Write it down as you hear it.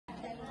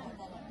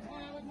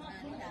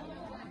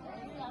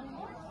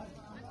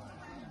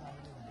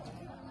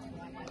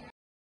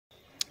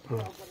Hello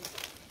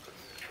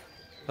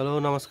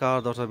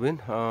नमस्कार दर्शकबिन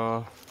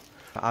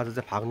आज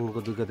चाहिँ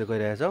फागुनको 2 गते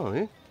गइरहेछौँ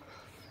है।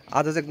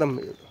 आज चाहिँ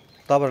एकदम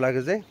तपाईँहरुको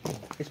लागि चाहिँ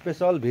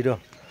स्पेशल भिडियो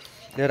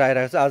लिएर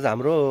आइरहेको छ। आज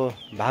हाम्रो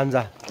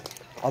भान्जा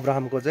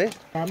अब्राहमको चाहिँ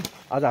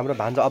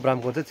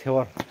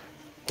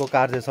छेवरको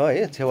कार्य छ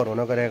है। छेवर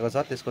हुन गइरहेको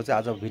छ, त्यसको चाहिँ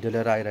आज भिडियो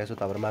लिएर आइरहेको छु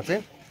तपाईहरुमा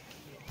चाहिँ।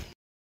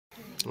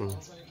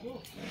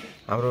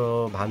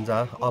 हाम्रो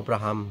भान्जा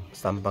अब्राहम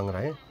साम्पाङ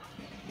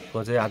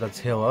राईको चाहिँ आज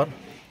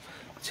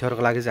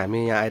छेवरको लागि चाहिँ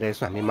हामी यहाँ आइरहेको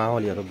छौँ। हामी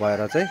मावलीहरू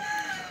भएर चाहिँ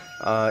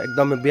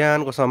एकदम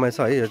बिहानको समय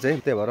छ है यो चाहिँ,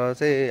 त्यही भएर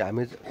चाहिँ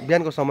हामी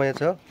बिहानको समय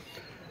छ।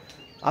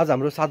 आज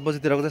हाम्रो 7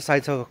 बजीतिरको चाहिँ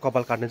साइज छ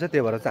कपाल काट्ने चाहिँ,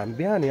 त्यही भएर चाहिँ हामी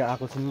बिहान यहाँ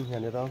आएको छौँ।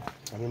 यहाँनिर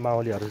हामी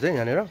मावलीहरू चाहिँ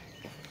यहाँनिर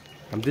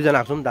हामी 2 जना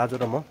आएको छौँ, दाजु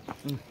र म।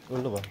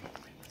 उल्टो भयो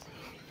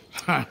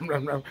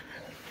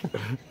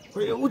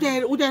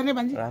राम्रो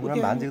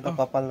भान्जीको त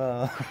कपाल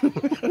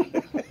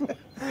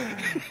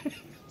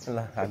ल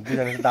हामी 2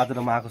 जना दाजु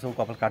र म आएको छौँ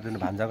कपाल काटिदिनु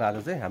भान्जाको।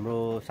 आज चाहिँ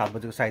हाम्रो 7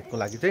 बजीको साइजको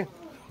लागि चाहिँ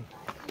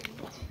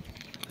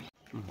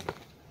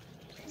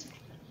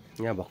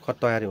यहाँ भर्खर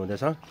तयारी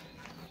हुँदैछ।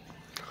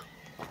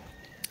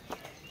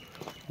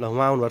 ल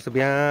उहाँ आउनुभएको छ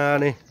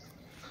बिहानै।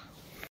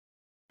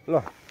 ल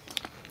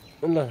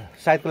ल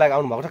साइजको लागि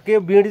आउनुभएको छ।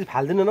 के बिँडी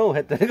फाल्दिनु न हौ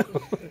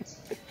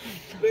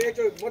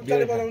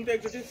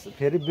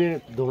फेरि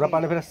धुम्रा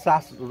पार्ने फेरि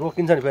सास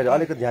रोकिन्छ नि, फेरि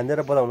अलिकति ध्यान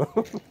दिएर बोलाउनु।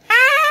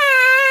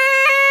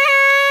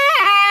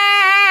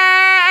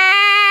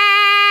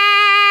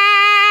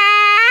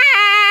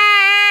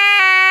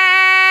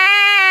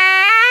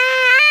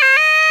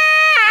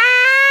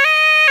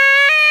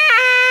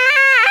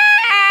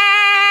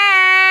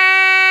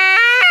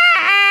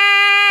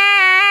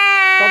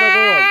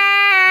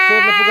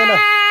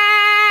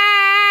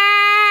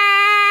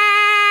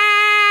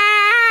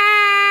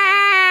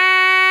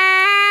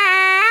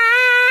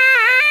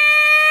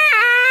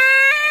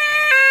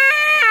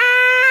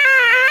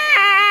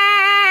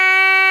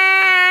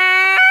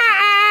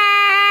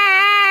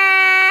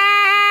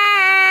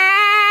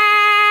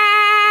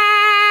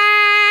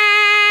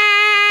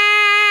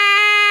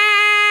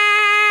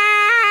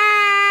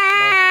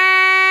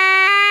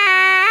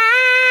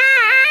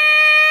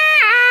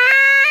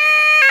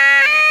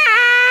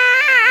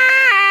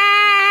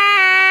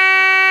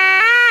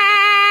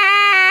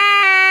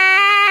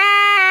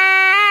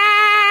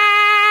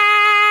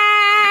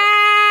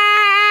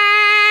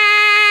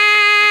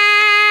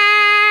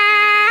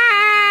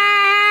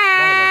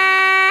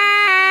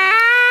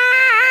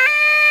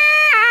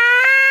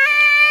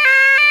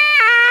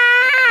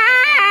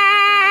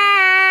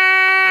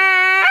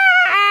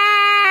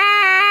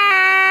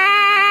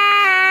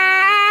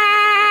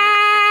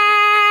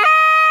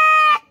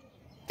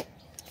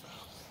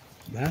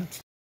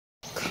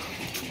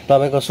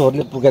 तपाईको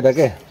स्वरले पुगेन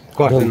के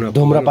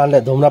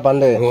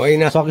धुम्रापानले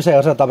होइन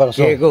सकिसकेको छ तपाईको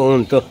स्वर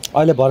हुन्छ।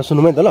 अहिले भर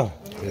सुन्नुमै त ल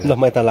ल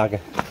म यता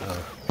लागे।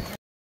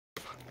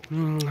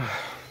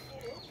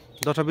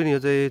 दर्शक पनि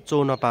यो चाहिँ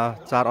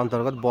चौनपा 4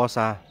 अन्तर्गत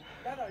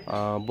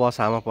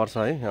बसामा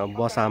पर्छ है।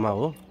 बसामा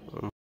हो।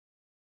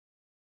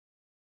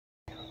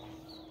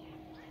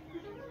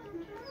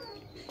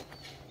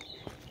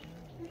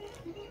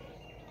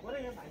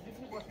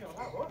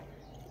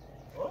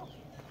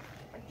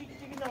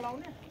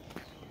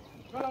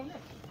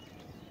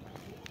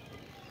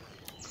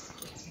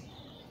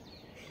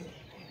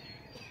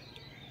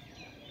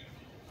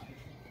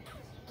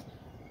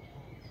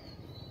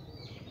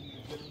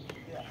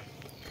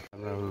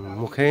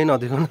 मुखै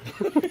नदिनु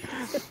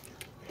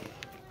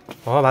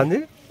भान्जी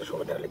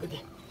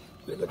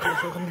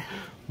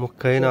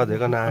मुखै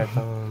नदिएको आएछ।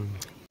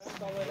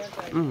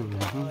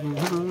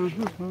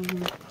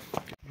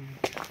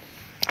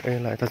 ए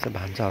ल यता चाहिँ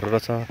भान्साहरू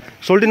रहेछ।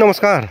 सोल्टी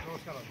नमस्कार।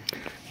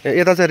 ए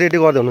यता चाहिँ रेडी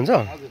गर्दै हुनुहुन्छ?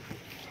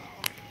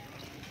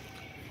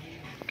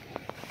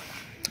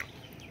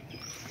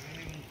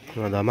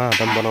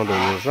 धमाधम बनाउँदै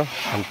हुनुहुन्छ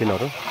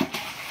खानपिनहरू।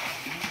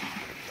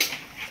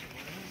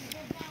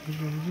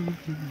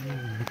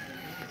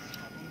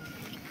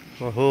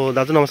 ओहो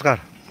दाजु नमस्कार।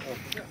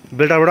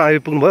 बेलटारबाट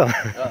आइपुग्नु भयो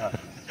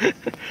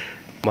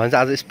भन्छ।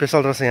 आज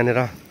स्पेसल रहेछ यहाँनिर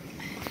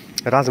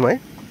राजमा है।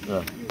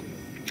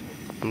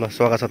 ल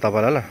स्वागत छ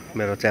तपाईँलाई ल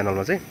मेरो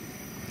च्यानलमा चाहिँ।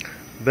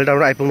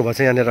 बेलटारबाट आइपुग्नु भएको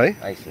छ यहाँनिर है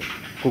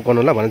कुक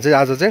गर्नुलाई भने चाहिँ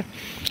आज चाहिँ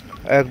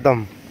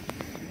एकदम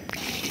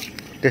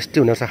टेस्टी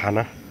हुनेछ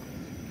खाना।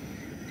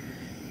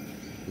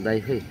 दाइ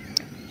खै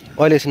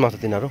अहिले एकछिनमा आउँछ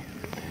तिनीहरू।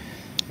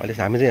 अहिले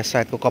हामी चाहिँ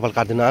सायदको कपाल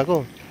काट्दिन आएको,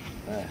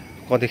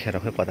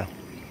 कतिखेर खोइ पता।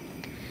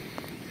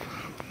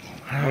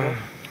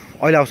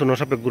 अहिले आउँछ न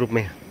सबै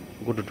ग्रुपमै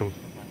गुडुटुङ।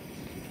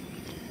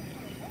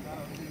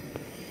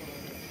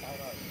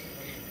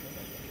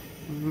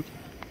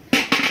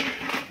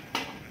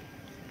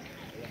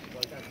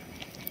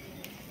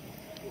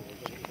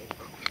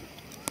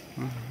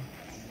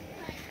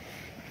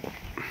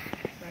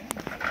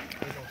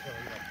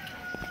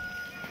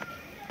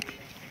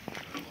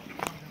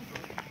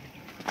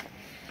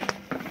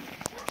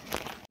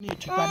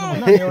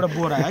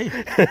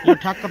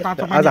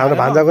 आज हाम्रो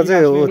भान्जाको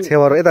चाहिँ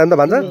छेवर यता अन्त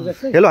भान्जा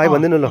हेलो हाई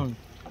भनिदिनु ल।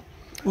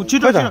 ल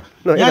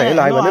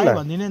हेलो हाई भनिदिनु न।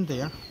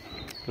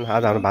 ल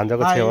आज हाम्रो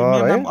भान्जाको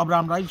छेवर है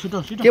अब्राहम राई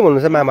छिटो छिटो के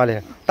भन्नुहुन्छ मामाले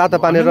तातो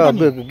पानी र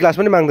गिलास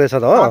पनि माग्दैछ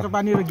त हो तातो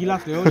पानी र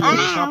गिलास ल्याऊ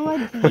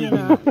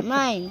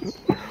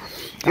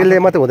यसले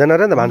मात्रै हुँदैन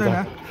र नि त भान्जा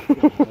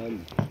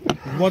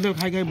बदल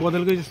खाइ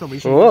बदलकै जस्तो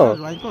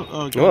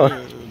भइसक्यो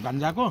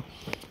भान्जाको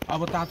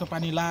अब तातो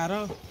पानी लाएर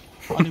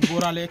अनि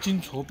बोराले एकछिन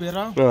छोपेर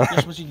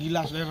त्यसपछि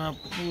गिलास लिएर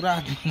पुरा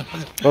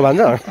हो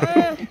भान्जा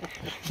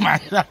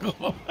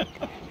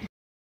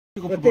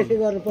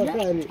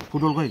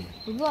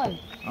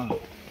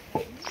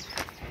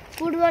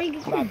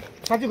फुटबलकै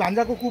साथी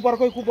भान्जाको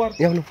कुपरकै कुपर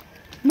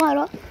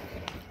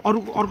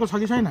अर्को छ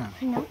कि छैन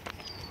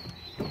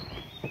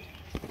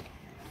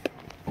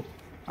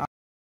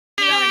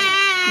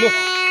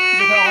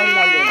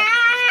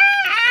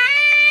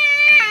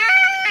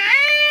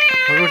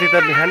रोटी त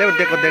बिहानै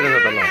दिएको छ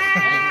त ल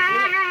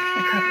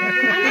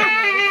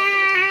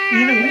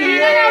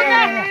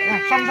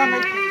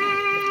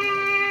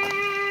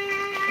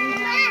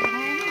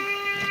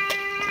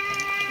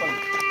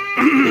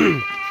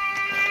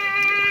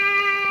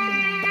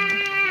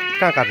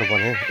कहाँ काट्नु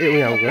पर्ने ए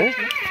उयो आउँको है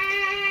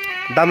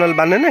दामलाले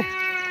बान्ने नै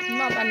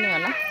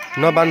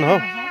नबान्नु हो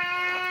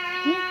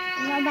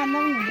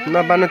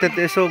नबान्नु त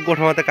यसो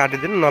गोठमा त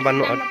काटिदिनु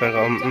नबान्नु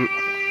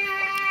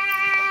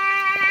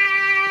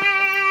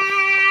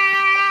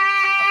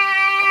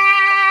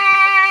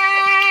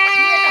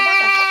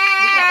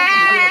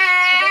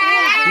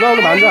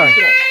नआउनु भान्जा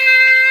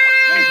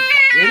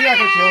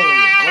हेरिरहेको छेउ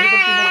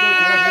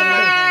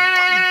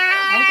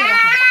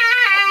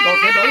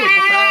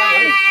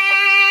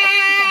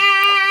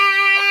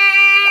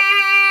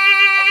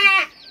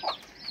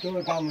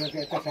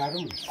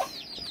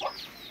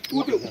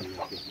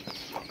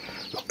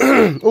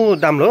ऊ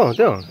दाम्लो हो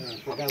त्यो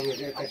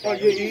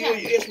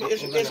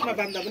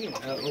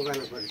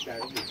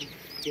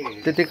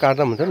त्यति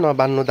काट्दा हुन्छ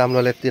नबान्नु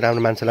दाम्लोले यति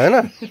राम्रो मान्छेलाई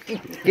होइन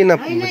किन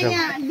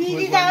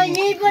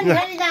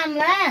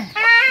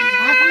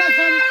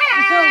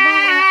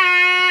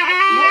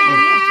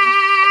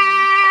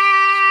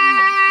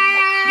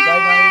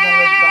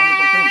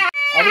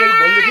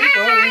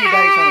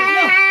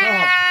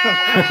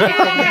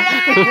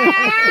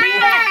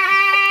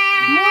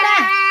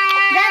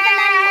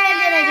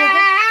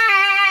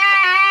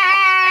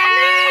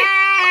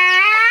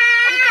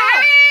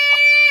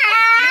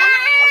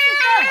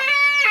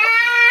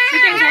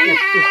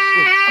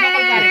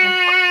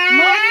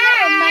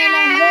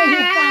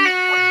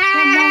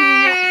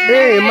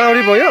ए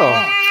माउरी भयो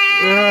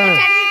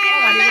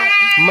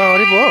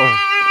माउरी भयो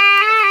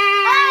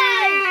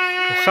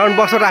साउन्ड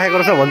बक्स राखेको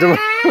रहेछ भन्छु म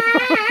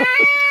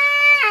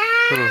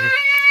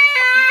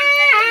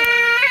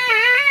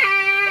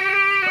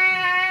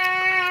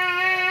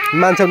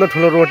मान्छे त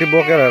ठुलो रोटी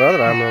बोकेर हेर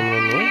राम्रो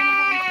राम्रो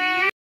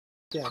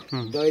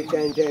दही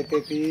चाहिन्छ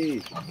त्यति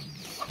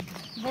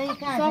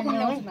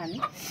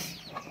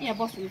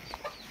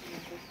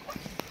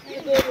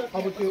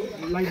अब त्यो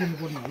लगाइदिनु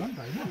पर्ने होला नि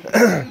त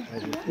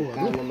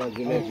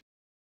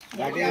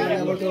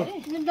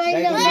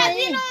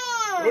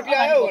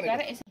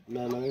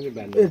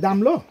ए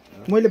दाम्लो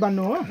मैले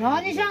बान्नु हो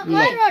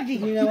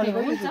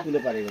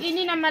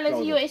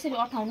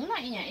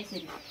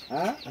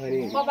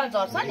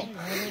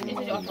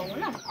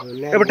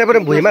एउटा पनि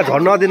भुइँमा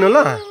झर्न नदिनु ल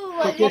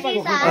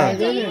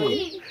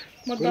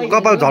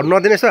कपाल झर्न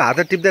नदिनु यसो हात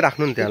टिप्दै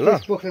राख्नु नि त्यहाँ ल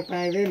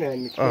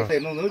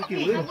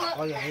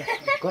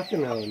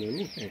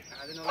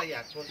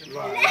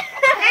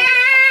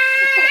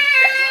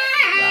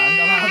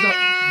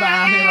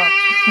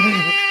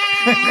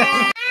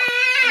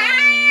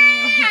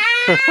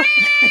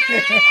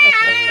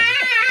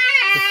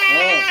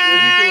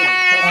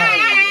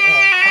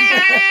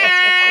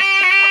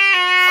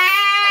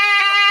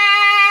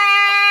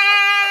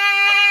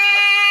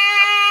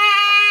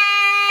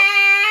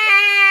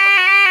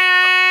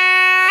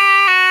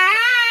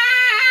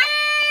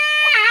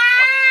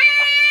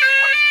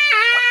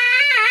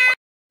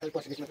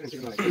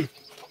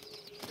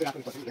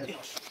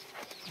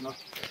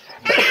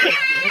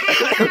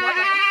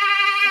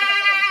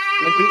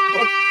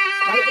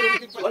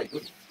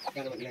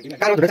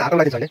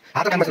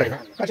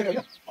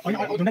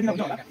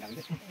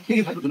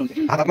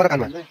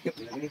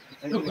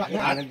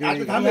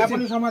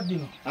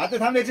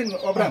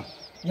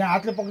यहाँ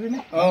हातले पक्रिने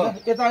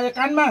यता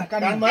कानमा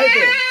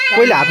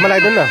पहिले हातमा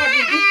लगाइदिनु न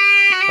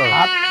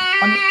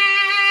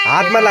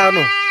हातमा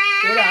लाउनु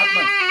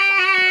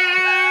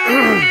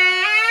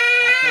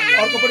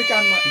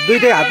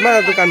दुईटै हातमा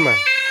कानमा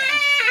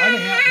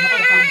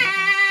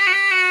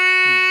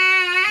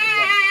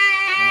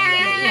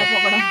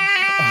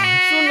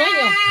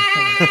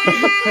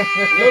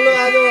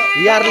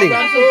यारली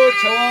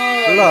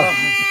ल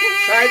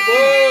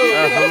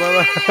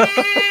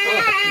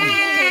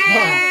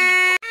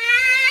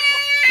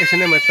यसो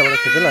नै म यताबाट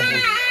खिच्छु ल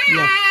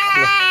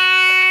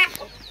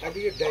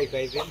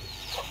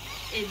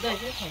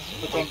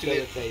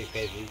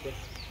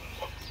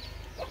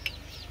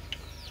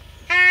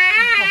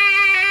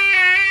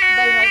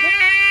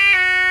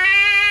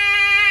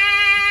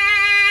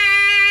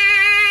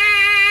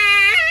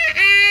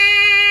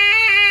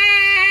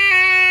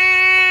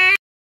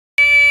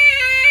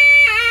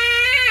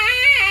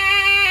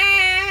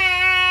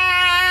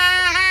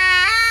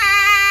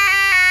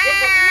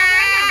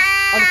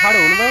अलि ठाडो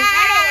हुनु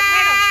त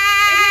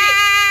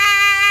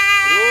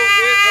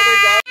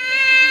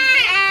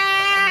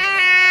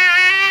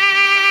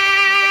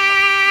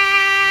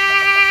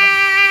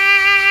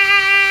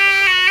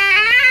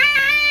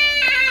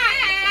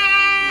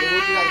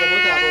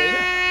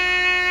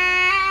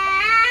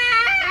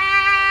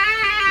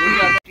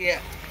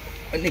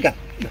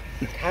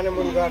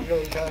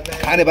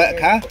खाने भए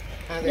खा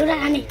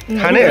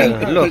खाने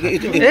ल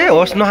ए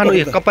होस् नखानु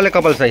कपालले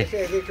कपाल छ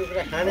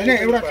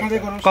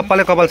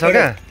कपालले कपाल छ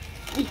क्या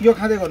यो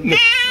खाँदै गर्नु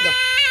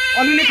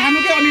अलिअलि खानु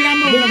कि अलि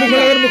राम्रो मुखमा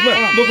लगाएर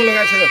मुखमा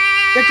लगाएर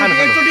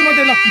एकचोटि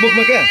मात्रै ल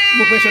मुखमा क्या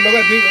मुखमा यसरी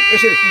लगाएर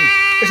यसरी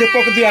यसरी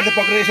पक्रेर दुई हातले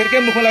पक्रेर यसरी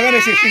क्या मुखमा लगाएर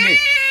यसरी सिङ्गे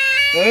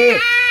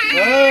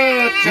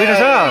मिठो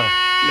छ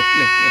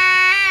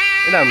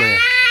राम्रो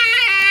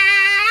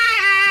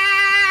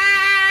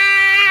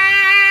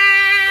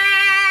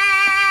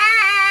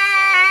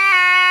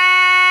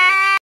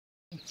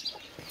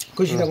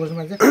खुसीला बस्नु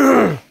मान्छे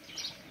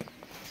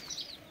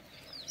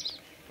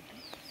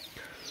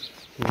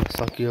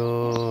सक्यो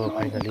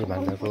फाइनली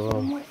भान्जाको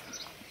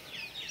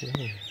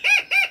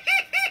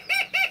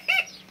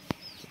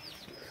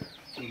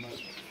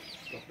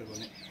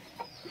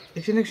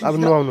अब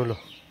नुहाउनु ल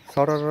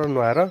सरर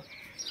नुहाएर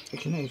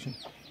एकछिन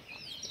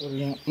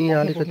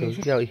यहाँ अलिकति हुन्छ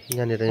क्या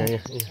यहाँनिर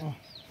यहाँ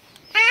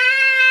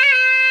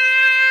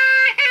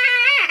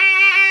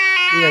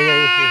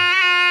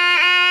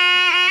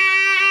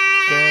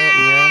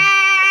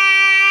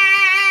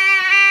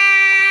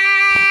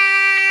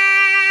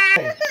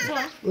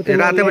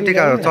रातैमा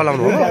टिका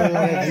चलाउनु हो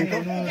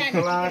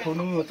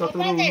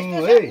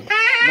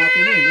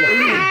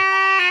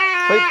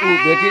खै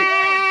भेटी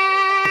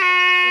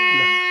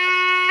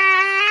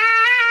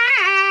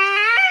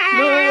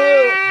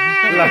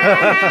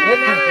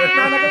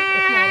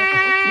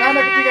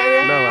नानाको टिका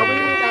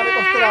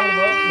कस्तो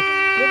राम्रो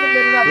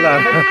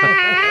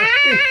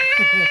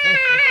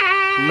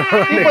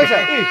भयो पैसा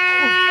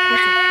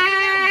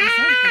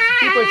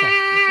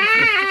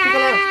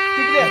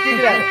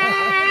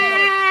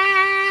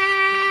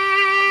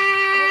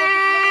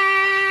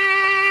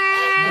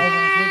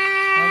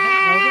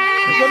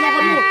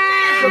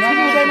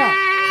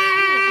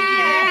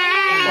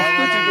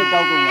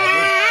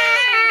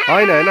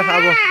होइन होइन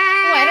अब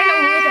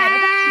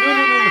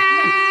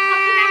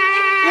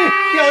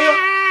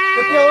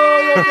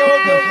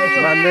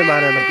मान्दै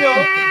मानेन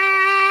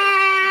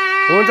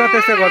हुन्छ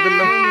त्यस्तै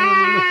गरिदिनु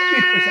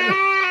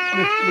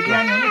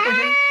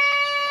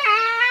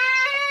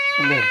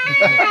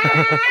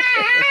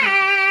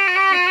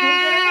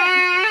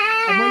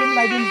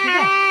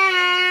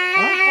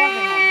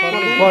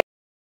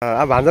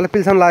अब भान्जालाई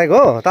पिल्सन लागेको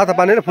हो तातो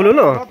पानीले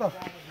फुलुलो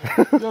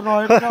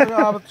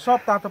अब सब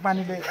तातो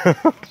पानीले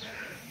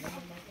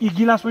यी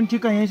गिलास पनि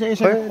ठिक्क यहीँ छ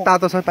यसरी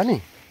तातो छ पानी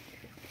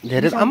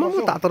धेरै आमा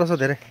तातो रहेछ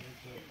धेरै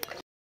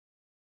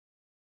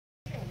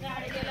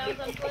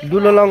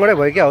दुलो लङ्गडै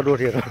भयो क्या हो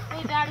रोटीहरू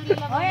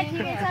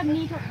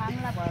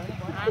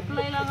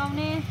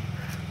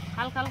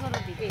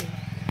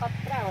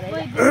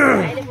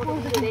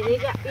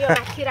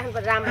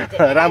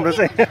राम्रो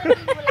चाहिँ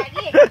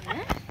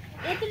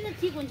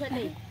ठिक हुन्छ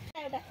नि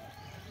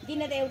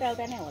दिने त एउटा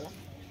एउटा नै होला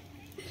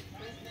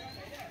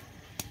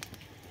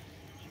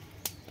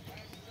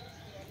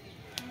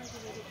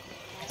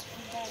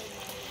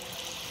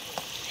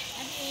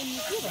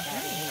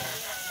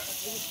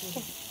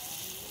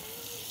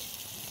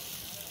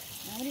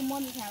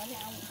मन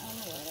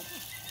आउनु भएर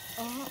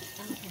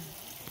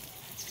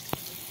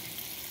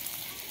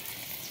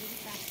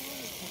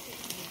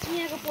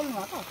यहाँको पोल्नु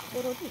भएको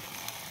त्यो रोटी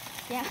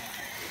त्यहाँ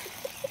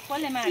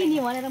चिनी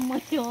भनेर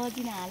मैले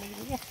अजिना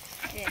हालेको क्या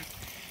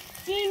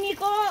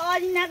चिनीको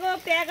अजिनाको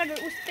प्याकेट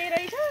उस्तै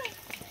रहेछ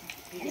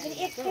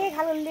एकै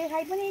खालको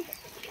लेखाइ पनि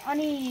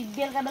अनि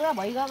बेलुका बेलुका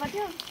भइगएको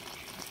थियो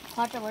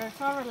खर्च भएर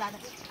सरर लाग्दा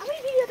अब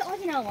यो त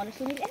अजिना हो भनेर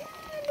सुनेको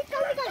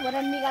निकाल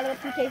भनेर निकालेर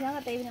पिठैसँग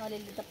त्यही पनि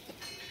अलिअलि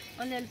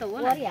त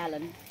गरिहाल्यो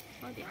नि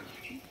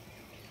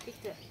ठिक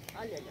छ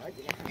अलिअलि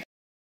अजिना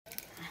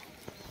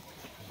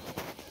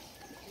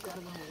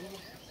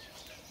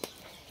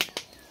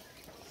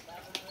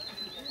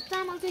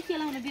चामल चाहिँ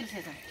केलाउन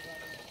बिर्सेछ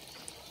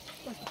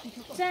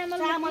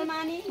चामलमा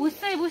नि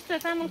बुझ्दै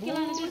चामल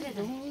केलाउन बिर्सेछ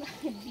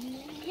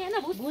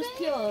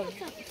बुझ्थ्यो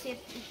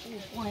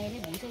पढाइले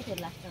भुसै थियो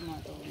लास्टमा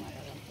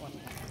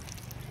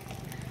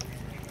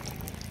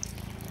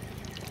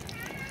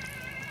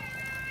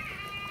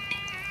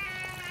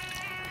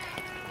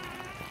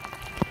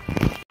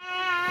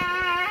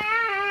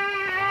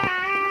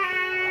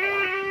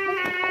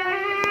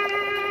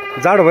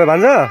जाडो भयो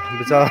भान्जा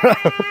बिचरा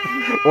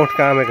ओठ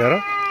कामेको हेर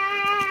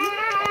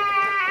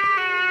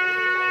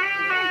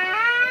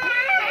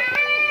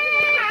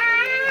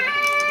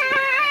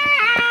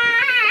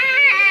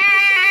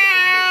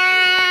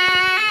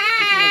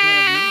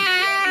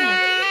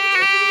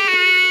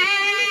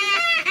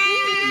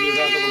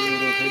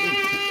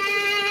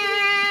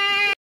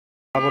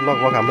अब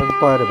लगभग हाम्रो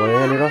तयारी भयो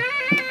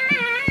यहाँनिर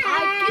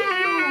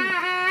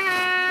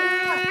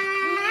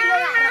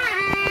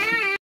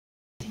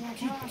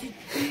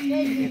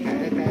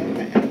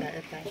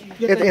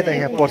यता यता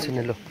यहाँ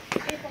पर्सिने लु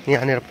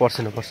यहाँनिर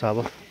पर्सिनुपर्छ अब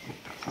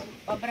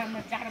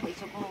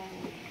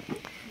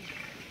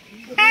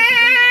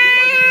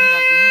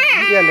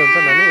इहाल्यो हुन्छ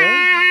नानी है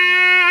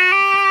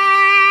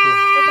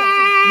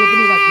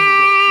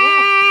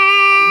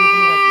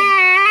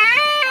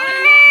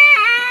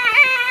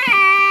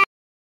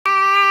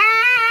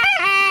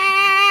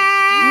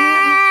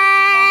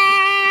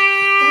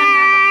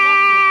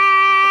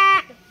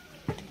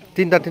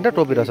तीनटा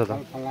टोपी रहेछ त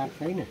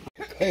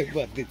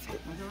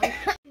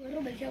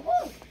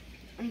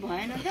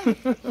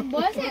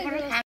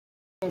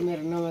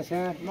मेरो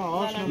नमस्कार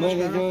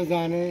मैले जो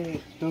जाने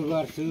त्यो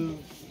गर्छु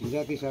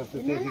जति सक्छु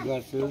त्यति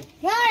गर्छु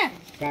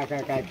काका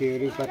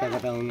काकीहरू कता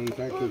कता हुनुहुन्छ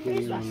के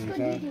हुनुहुन्छ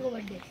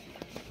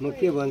म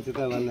के भन्छु त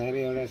भन्दाखेरि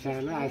एउटा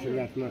सानो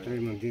आशीर्वाद मात्रै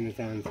म दिन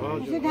चाहन्छु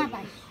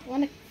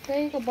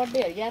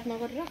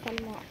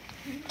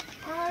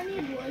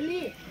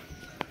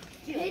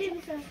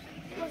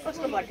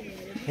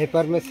हे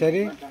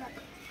परमेश्वरी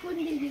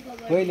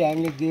पहिले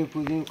हामीले देव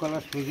पुज्यौँ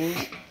कलश पुज्यौँ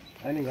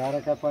अनि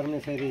घरका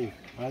परमेश्वरी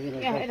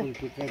हजुरहरूका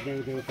पुत्र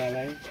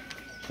देवदेवतालाई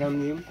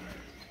सम्झ्यौँ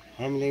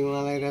हामीले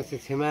उहाँलाई रस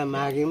क्षमा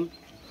माग्यौँ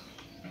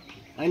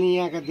अनि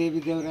यहाँका देवी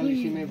देउराली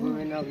सिमे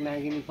बुमे नग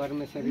नागिनी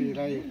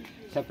परमेश्वरीलाई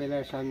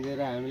सबैलाई सम्झेर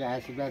हामीले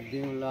आशीर्वाद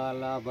दिउँ ल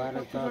ल भएर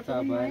चर्च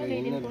भएर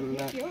हिँड्न डुल्न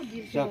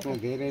सक्ने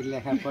धेरै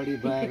लेखापढी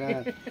भएर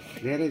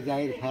धेरै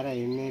जाहिर खाएर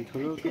हिँड्ने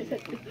ठुलो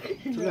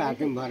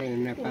हाकिम भएर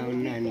हिँड्न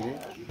पाउन्न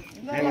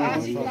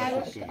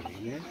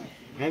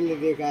हामीले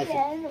दिएको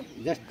आशिष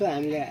जस्तो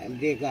हामीले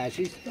दिएको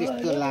आशिष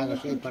त्यस्तो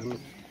लागोस् है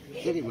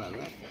परमेश्वरी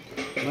भगवान्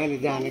मैले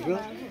जानेको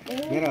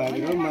मेरो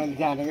हजुर मैले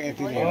जानेको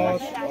यति नै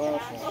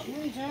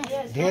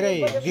धेरै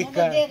दिक्क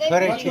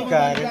थोरै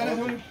ठिक्काहरू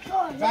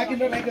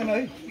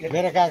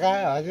मेरो काका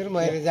हजुर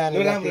मैले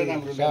जानेको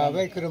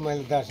सबै कुरो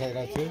मैले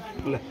दर्शाएको छु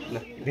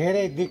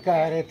धेरै दिक्क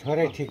अरे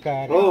थोरै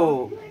ठिक्काहरू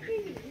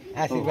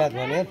आशीर्वाद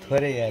भने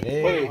थोरै अरे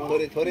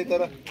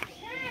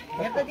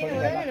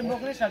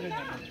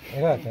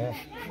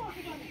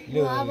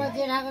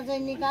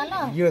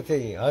यो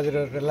चाहिँ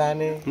हजुरहरूको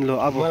लाने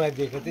अब मलाई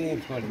दिएको चाहिँ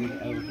छोडिदिनु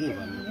अब के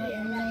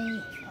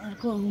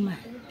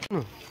भन्नु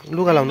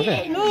लुगा लाउनु क्या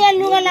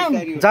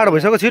जाडो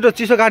भइसक्यो छिटो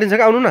चिसो गाडिन्छ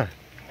क्या आउनु न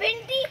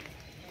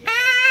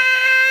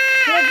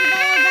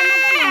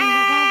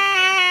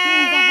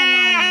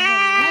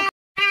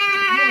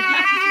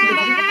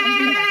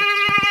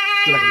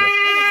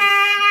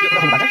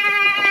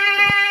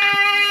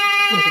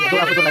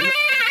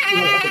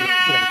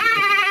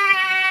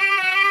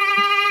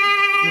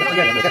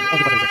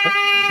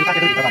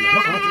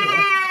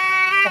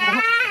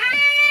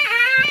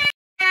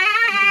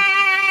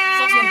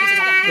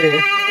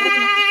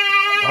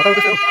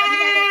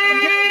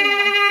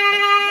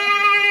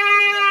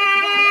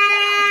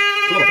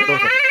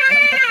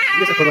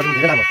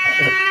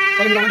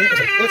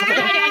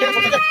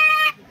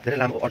धेरै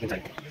लामो अटिन्छ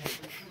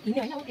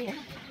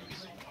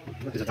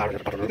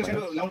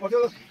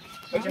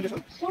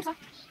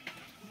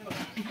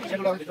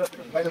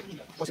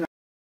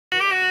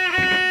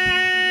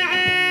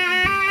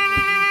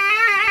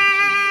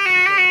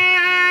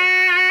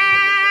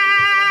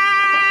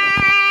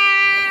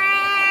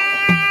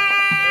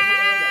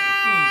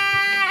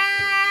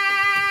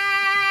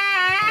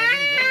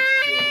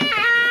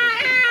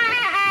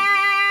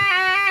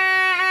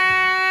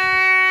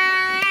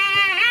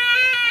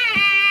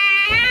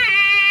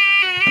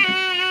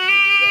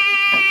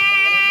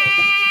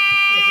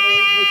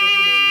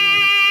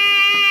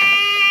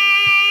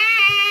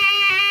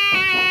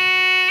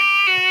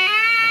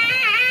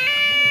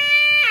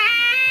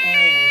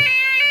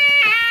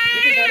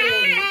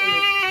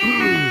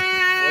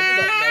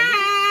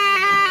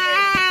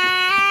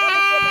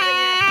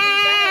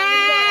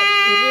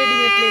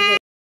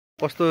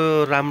कस्तो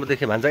राम्रो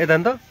देखे भन्छ यता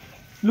नि त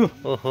लु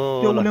ओहो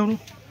त्यो ल्याउनु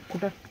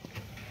खुट्टा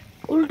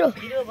उल्टो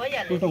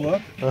उल्टो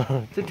भयो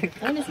ठिक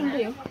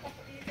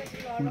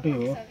उल्टै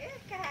हो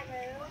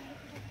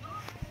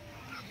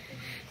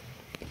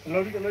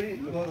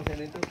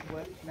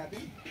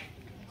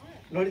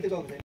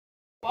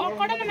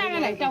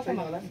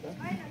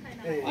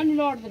अनि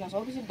लड्दैन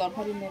सबैले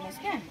धर्फरिँदैनस्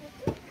क्या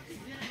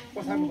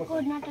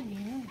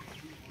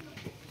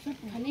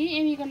खालि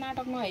एमीको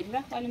नाटक नहेरेर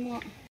अहिले म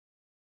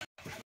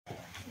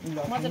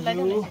मजालाई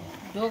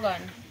ढोगा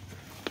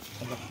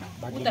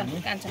उता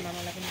कान्छा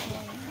मामालाई पनि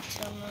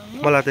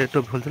मलाई त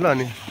टोपी खोल्छु ल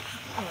अनि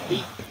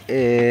ए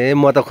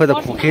म त खोइ त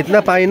खिच्न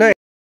पाइनँ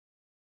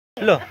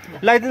ल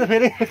लगाइदिनु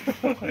फेरि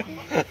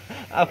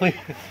आफै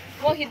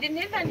म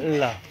खिचिदिन्थेँ नि त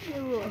ल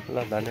ल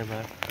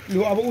धन्यवाद लु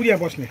अब उरिया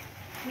बस्ने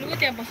लु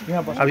त्यहाँ बस्नु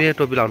यहाँ बस्नु अब यही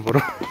टोपी लाउनु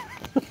पर्यो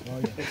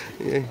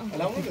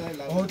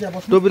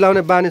टोपी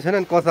लाउने बानी छैन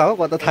नि कता हो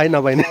कता थाहै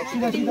नपाइने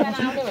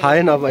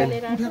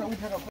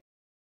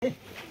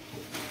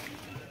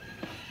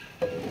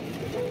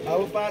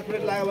अब 5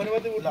 मिनेट लाग्यो भने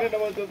मात्रै उठ्ने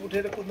नभए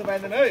उठेर कुद्न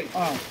पाइँदैन है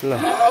ल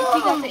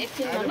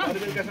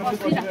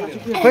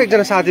खोइ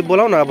एकजना साथी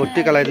बोलाउ न अब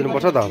टिका लगाइदिनु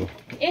पर्छ त अब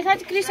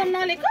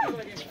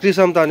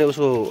क्रिसम त अनि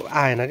उसको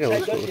आएन क्या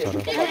उसको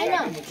छोरा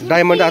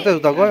डायमन्ड आएको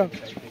उता गयो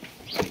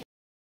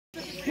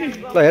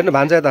ल हेर्नु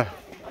भान्जा यता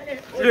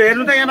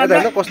हेर्नु त यहाँ यता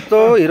हेर्नु कस्तो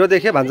हिरो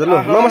देख्यो भान्जा लु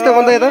नमस्ते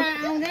भन्छ यता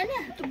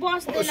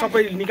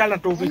सबै निकाल्न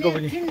टोपीको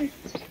पनि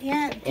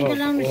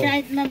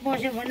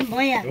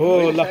हो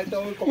ल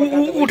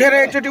उठेर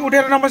एकचोटि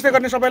उठेर नमस्ते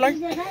गर्ने सबैलाई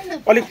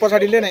अलिक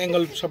पछाडि लिएन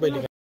एङ्गल सबैले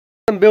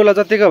बेहुला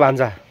जतिको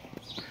भान्जा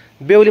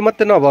बेहुली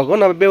मात्रै नभएको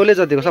नभए बेहुलै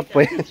जतिको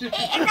सबै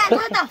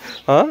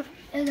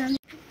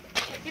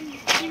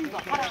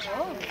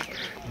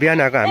बिहान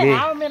आएको हामी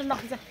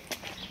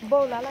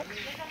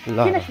ल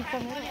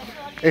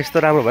यस्तो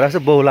राम्रो भइरहेको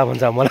छ बौला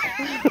भन्छ मलाई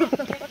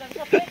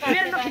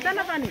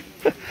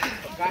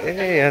ए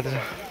यहाँ त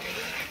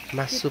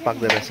मासु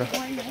पाक्दो रहेछ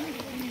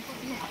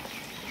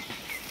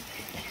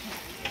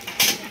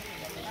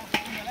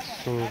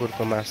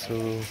सुँगुरको मासु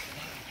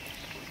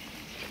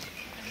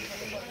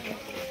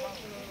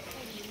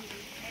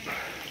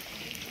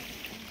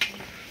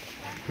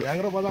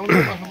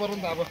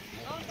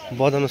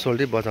बजाउनु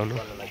सोल्टी बजाउनु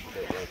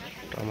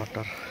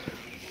टमाटर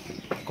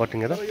कटिङ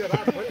हेर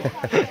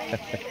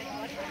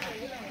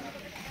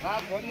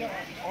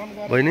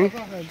बहिनी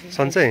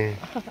सन्चै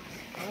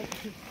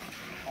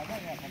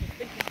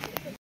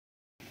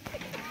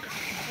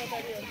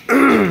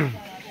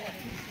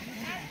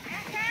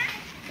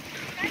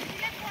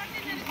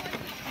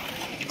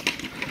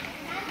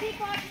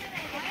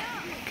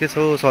के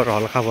छौ सर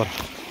हलखबर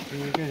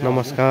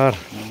नमस्कार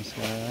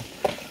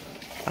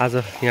आज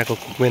यहाँको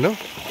कुकमेन हो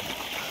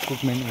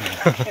कुकमेन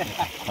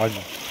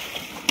हजुर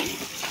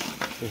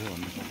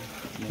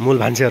मूल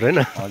भान्सेहरू होइन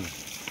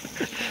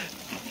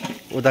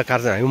उता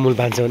काट्छ हामी मूल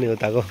भान्से हो नि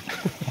उताको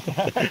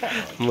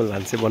मूल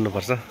भान्से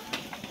बन्नुपर्छ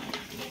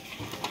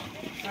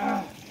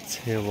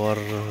छेवर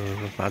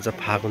आज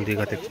फागुन 2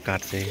 गते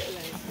काट चाहिँ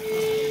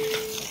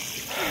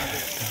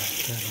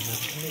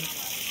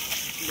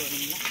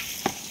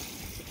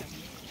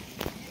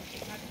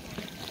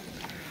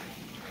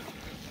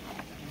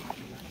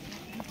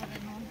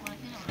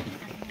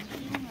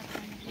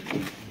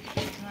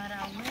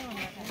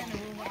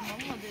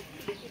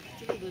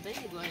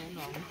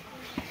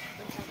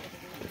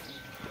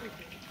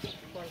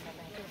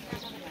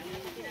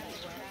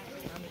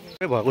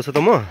भएको छ त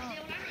म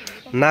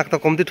नाक त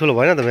कम्ती ठुलो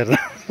भएन त मेरो त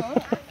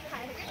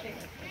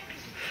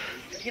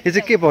यो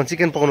चाहिँ के पाउँ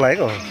चिकन पकाउनु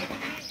लागेको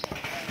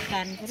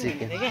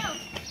चिकन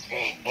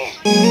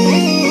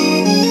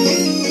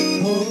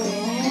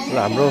ल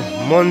हाम्रो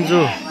मन्जु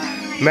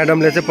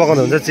म्याडमले चाहिँ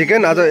पकाउनु हुन्छ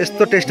चिकन आज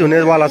यस्तो टेस्टी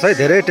हुनेवाला छ है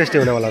धेरै टेस्टी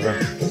हुनेवाला छ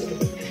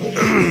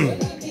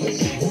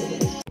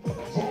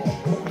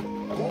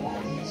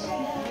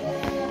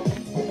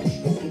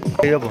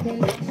यो पो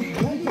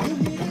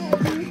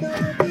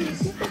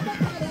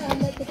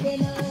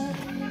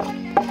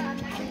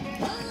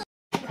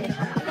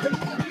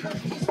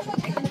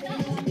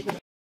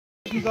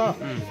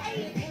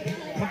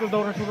म त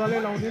दौरा सुरुवालै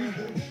लाउँदैन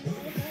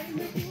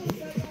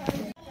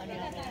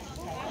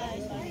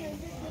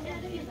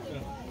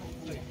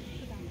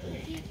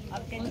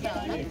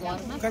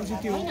कान्छी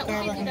त्यो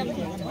कहाँ राख्ने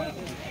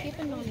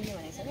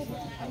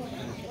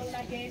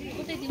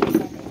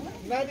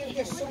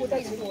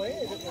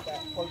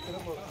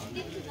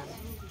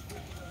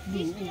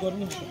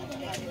गर्नु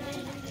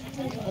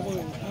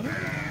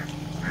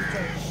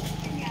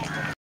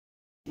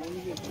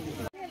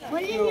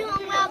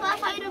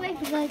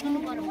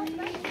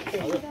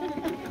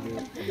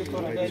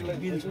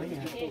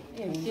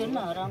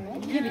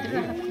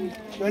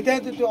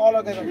त्यो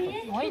अलगै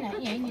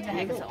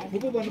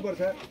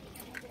गर्नुपर्छ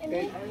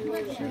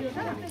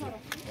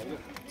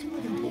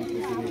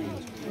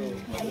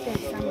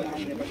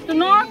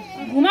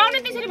घुमाउने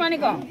त्यसरी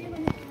भनेको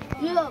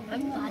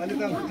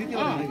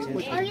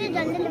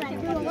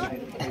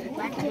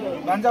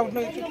भान्जा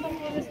उठ्नु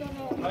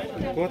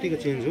कतिको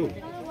चेन्ज हो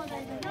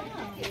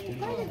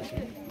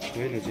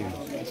होइन चेन्ज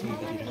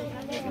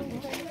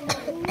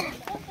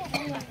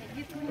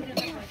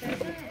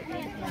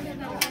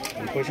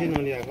पैसै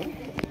नलिएको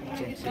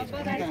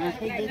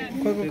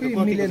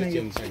मिलेन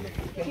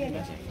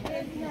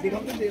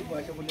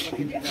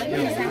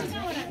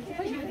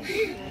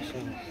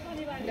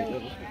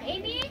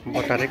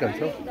बटारेको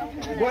हुन्छ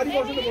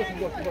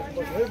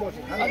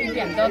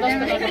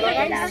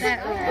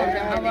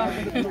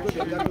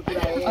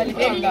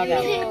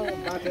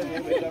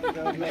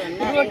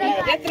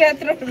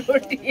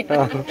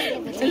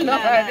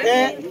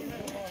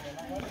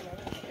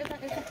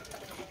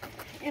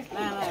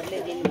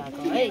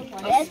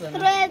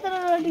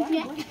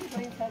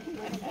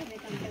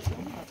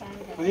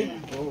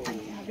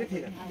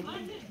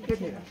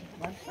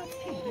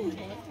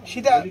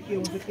सीधा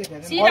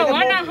सीधा हो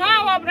न हाँ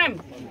अब्राम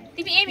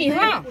तिमी एमी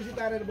हो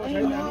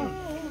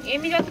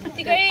एमी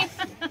जतिकै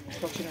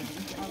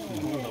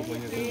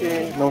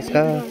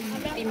नमस्कार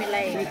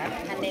तिमीलाई भात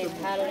खाने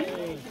थाल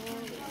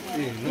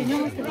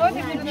नमस्ते रोज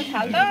मेरो त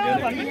थाल त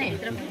भन्नु नि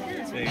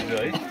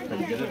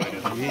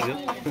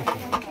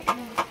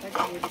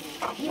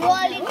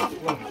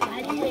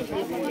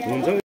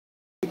हुन्छ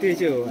त्यही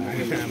चाहिँ हो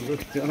हाम्रो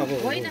अब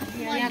होइन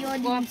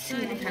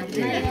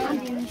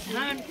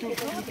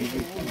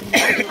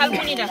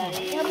खालकुनी र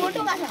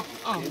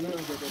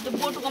त्यो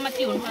बोटुको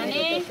माथि हुन्छ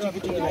भने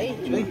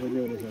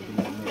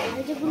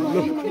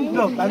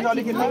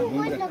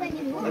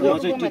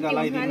अझै टिका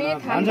लगाइदिनु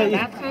भान्जा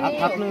हात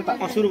थाप्नु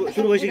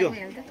सुरु भइसक्यो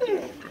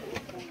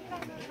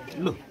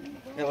ल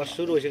ए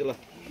सुरु भइसक्यो ल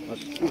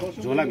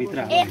झोला भित्र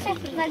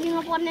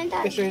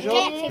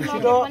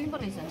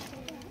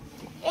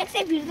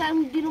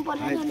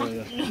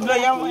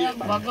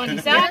भगवान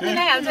हिसाब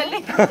मिलाइहाल्छ नि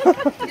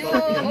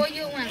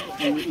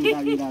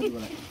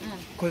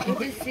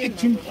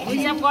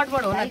हिसाब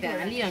गडबड होला त्यहाँ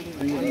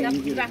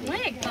हालिहाल्नु राख्नु है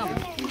एकदम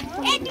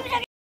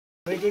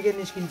के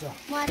निस्किन्छ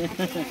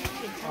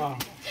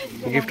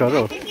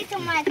गिफ्टहरु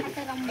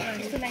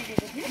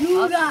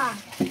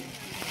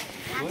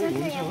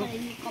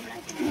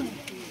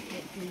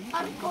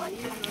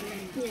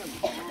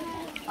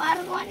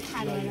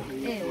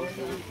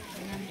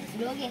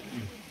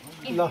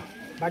ल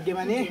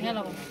भाग्यमानी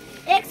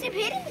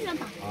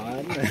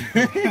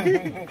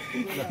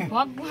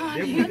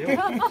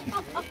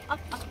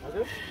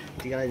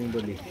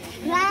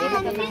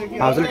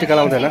भाउजूले टिका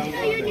लाउँदैन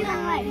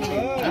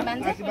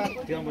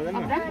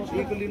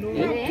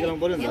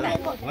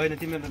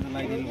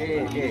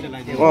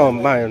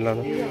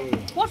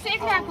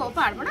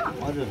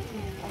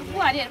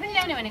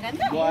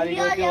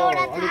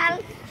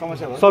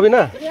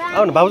सबिना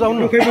आउनु भाउजू आउनु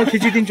म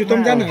खिचिदिन्छु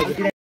तँ जान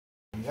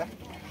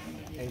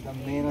एकदम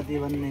मेहनती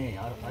बन्ने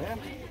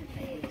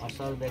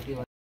असल व्यक्ति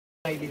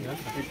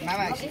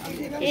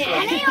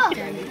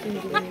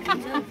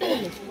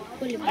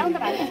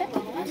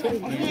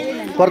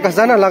प्रकाश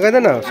जान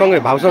लगाइदैन सँगै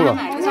भाउसँग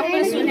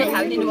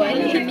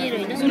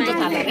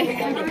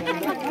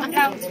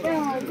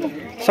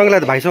सँगैलाई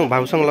त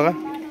भाउसँग लगा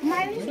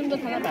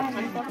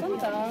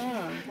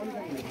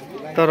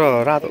तर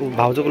रात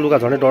भाउजूको लुगा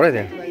झनै डरै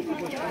त्यहाँ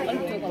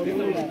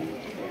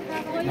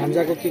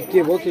भान्जाको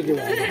के भयो के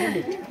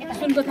भयो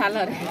सुनको थाल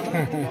अरे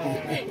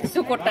यसो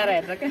कोट्टाएर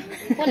हेर्छ क्या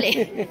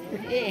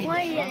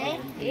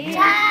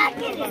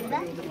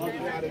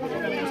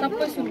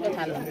सबै सुनको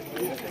थाल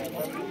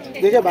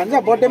देखियो भान्जा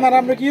बर्थडेमा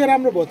राम्रो के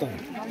राम्रो भयो त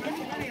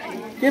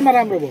केमा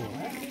राम्रो भयो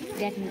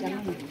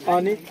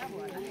अनि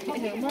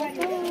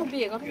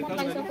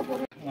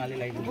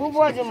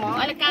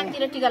अहिले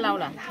कानतिर टिका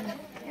लाउला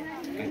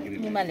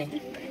मुमाले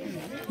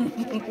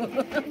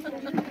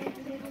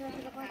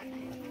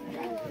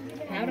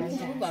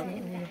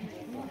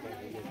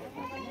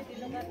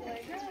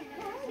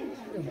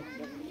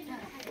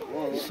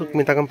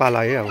सुक्मिताको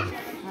पाला है अब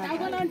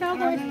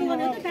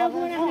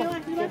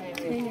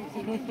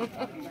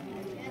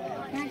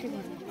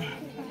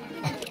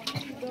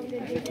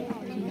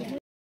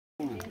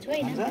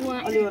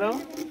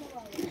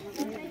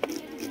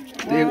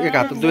एक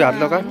हात दुई हात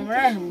लगा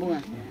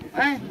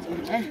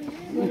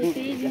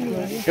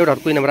एउटा हात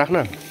कुइनामा राख्न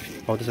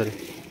हौ त्यसरी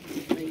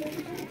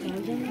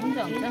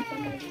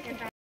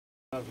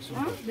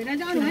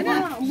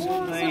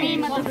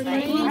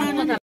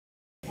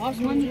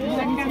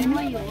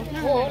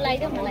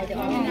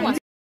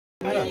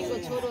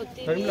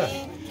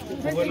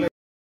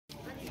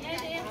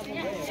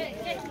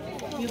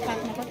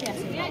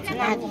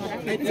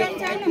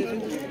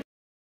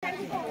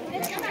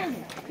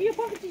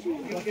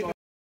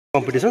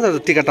कम्पिटिसन त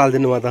टिका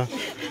टाल्दिनु म त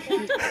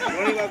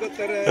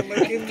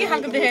के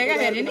खालको देखेको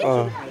हेरे नि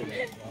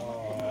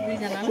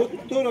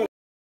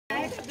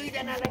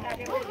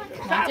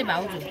भाउजू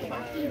भाउजू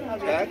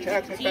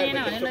चिनेन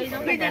भने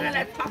लैजाउँ न घरलाई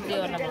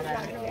देवरलाई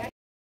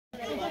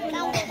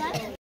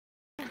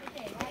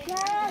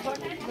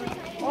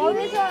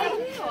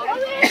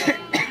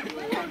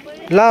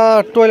ल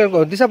टोइलेटको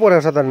दिशा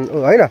परेको छ त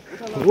होइन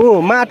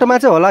ऊ माटोमा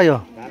चाहिँ होला यो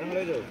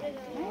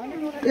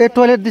ए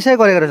टोइलेट दिशै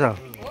गरेको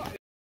रहेछ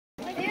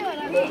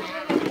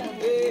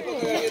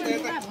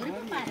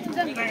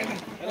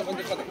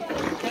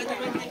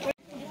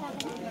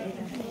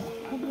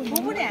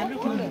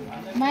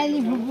माइली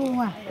फुपू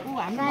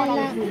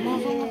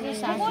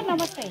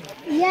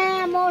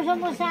यहाँ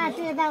मौसमको साथ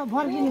यता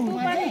फर्किनु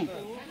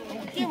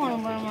के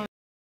भन्नु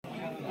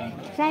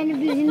चाहिने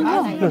बिर्सिनु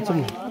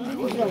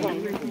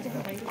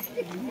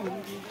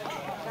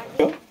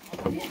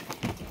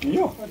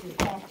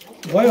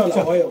भयो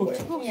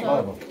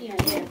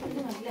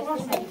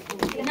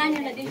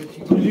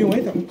लिउँ है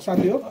त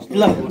साथी हो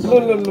ल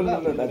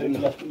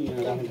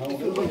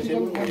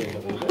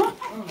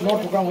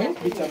नपुकाउँ है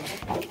बिचमा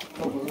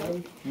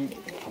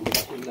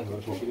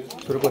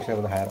सुरु पर्छ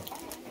खाएर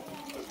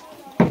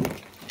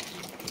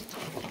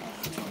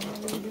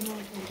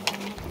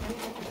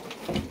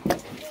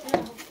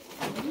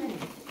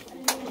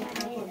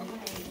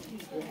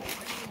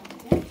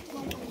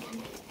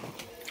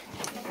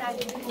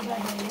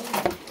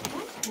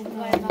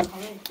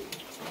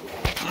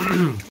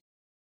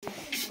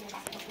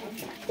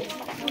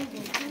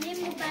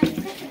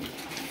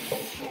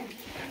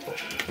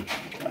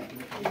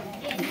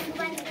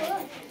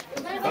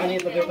पानी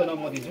त त्यसको नाम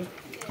म दिन्छु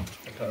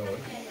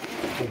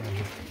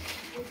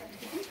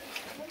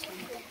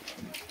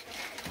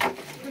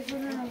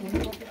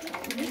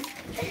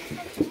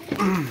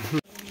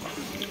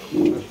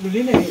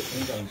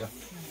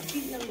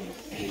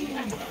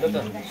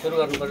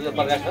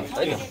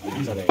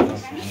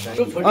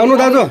आउनु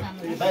दाजु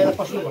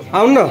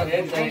आउनु न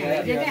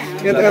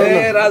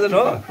राजन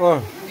हो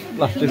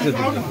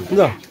ल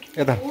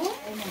यता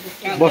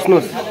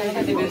बस्नुहोस्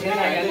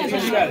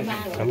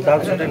हामी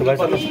दाजु सुटिनु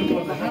भइसक्यो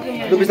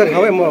त्यो बिस्तारै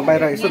खाऊ है म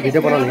बाहिर यसो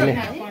भिडियो बनाउनु हिँड्ने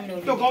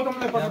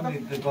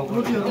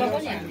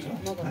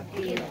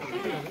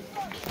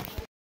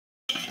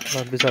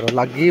बिचरा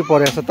लागि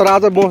परेको छ तर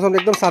आज मौसम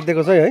एकदम साथ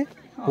दिएको छ है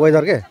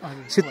वेदर के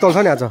शीतल छ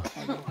नि आज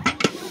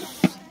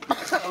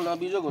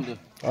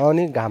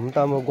अनि घाम त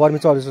अब गर्मी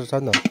चढिसकेको छ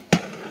नि त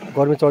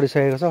गर्मी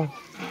चढिसकेको छ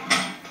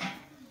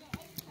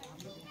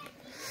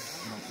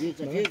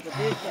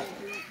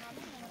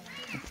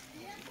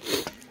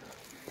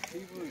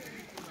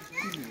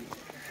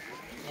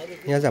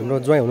यहाँ चाहिँ हाम्रो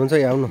ज्वाइँ हुनुहुन्छ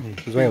आउनु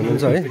ज्वाइँ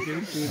हुनुहुन्छ है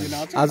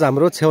आज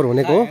हाम्रो छेउर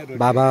हुनेको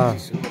बाबा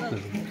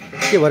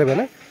के भरे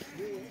भएन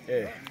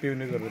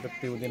पिउने गरेर त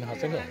पिउँदैन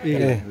खान्छ नि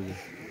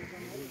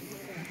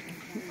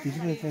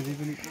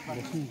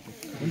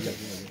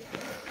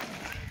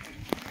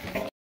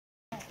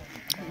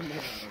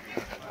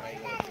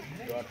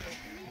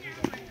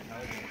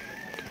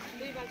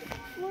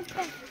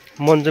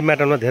मन्जु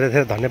म्याडमलाई धेरै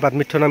धेरै धन्यवाद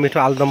मिठो न मिठो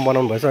आलुदम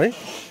बनाउनु भएछ है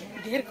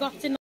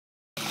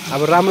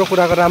अब राम्रो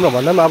कुराको राम्रो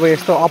भन्दा पनि अब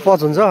यस्तो अपच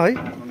हुन्छ है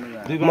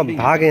म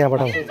भागेँ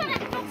यहाँबाट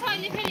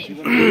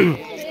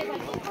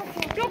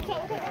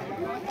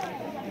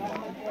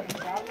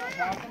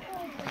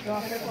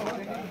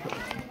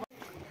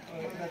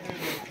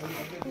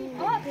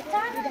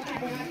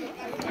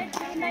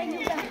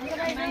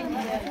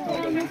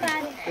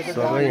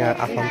सबै यहाँ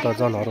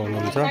आफन्तजनहरू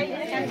हुनुहुन्छ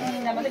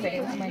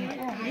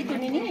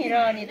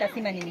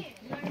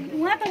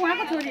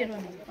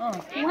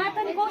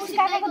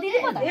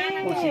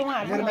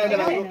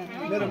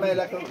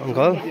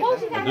अङ्कल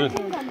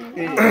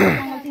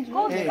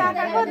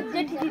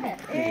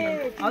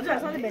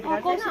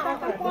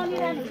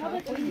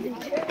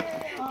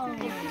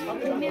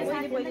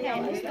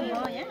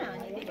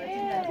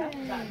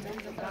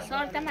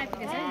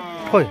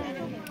खोइ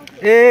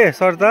ए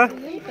सर त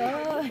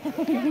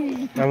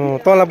अब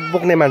तँलाई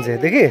बोक्ने मान्छे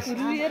देखिस्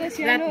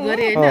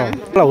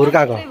तँलाई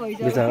हुर्काएको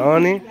बिचरा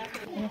अनि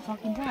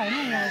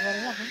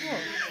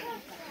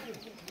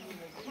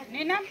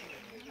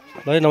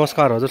ल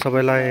नमस्कार हजुर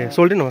सबैलाई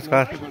सोल्टी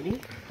नमस्कार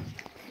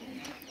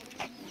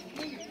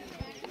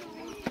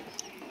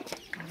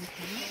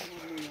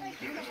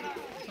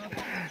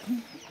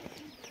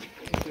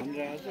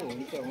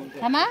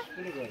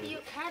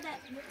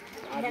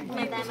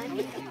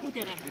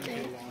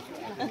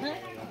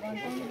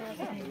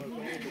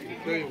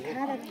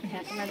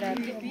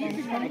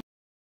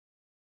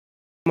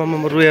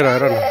रुएर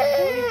हेर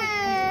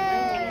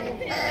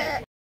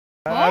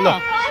न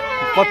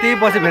कति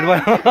पछि भेट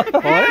भयो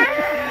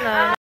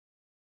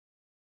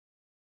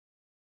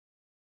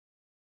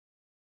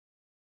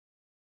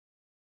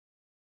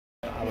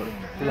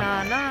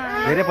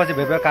धेरै पछि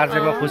भेट भयो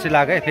कार्यक्रममा खुसी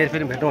लाग्यो है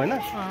फेरि भेटौँ होइन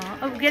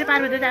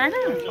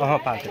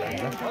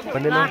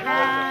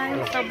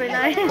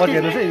कति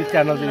हेर्नुहोस् है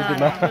च्यानल चाहिँ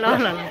युट्युबमा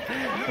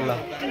ल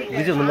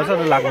बिजी हुनुहुन्छ ल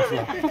लाग्नुहोस् ल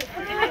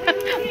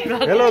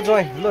हेलो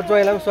ज्वाइँ ल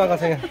ज्वाइँलाई पनि स्वागत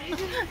छ यहाँ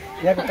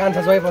यहाँको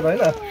कान्छा ज्वाइँ पद होइन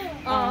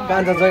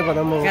कान्छा ज्वाइँ पद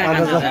म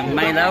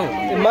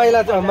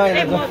माइला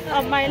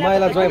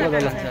ज्वाइँ पद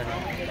ल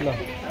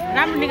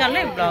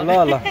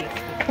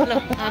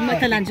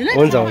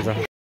हुन्छ हुन्छ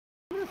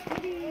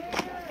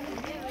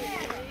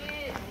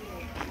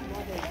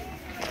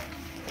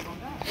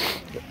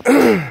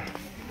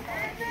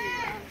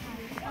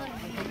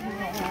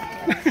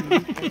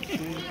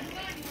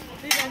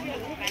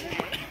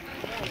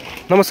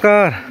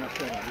नमस्कार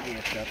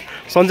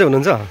सन्चै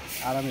हुनुहुन्छ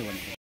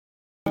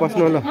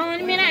बस्नु ल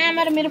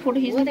फोटो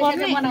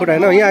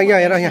होइन यहाँ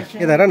हेर यहाँ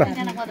यता हेर न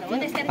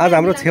आज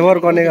हाम्रो छेवर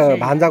गर्ने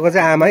भान्जाको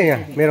चाहिँ आमा है यहाँ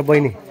मेरो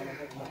बहिनी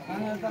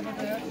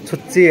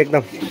छुच्ची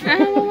एकदम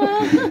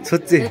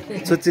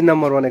छुच्ची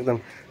नम्बर 1 एकदम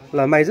ल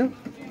माइजु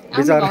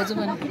बिचारा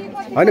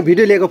होइन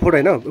भिडियो लिएको फोटो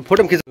होइन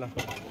फोटो पनि खिच ल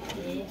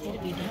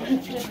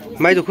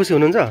माइजु खुसी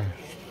हुनुहुन्छ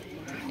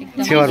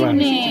छेवरमा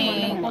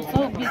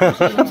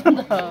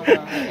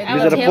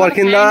बिचारा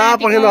पर्खिँदा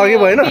अघि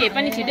भएन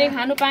पनि छिटै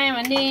खानु पाएँ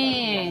भने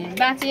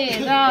बाँचे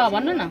र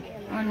भन्नु न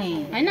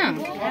हैन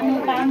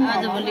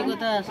आजभोलिको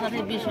त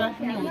सधैँ विश्वास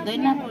पनि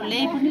हुँदैन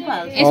ल्याइ पनि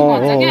यसो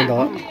भन्छ क्या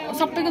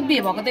सबैको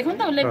बिहे भएको देख्यो नि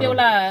त उसले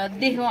बेहुला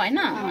देख्यो होइन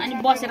अनि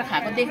बसेर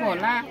खाएको देख्यो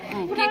होला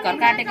केकहरू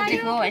काटेको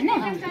देख्यो होइन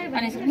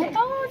अनि म त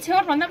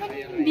छेवर भन्दा पनि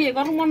बिहे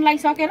गर्नु मन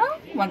लागिसकेर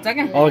भन्छ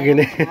क्या अघि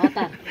नै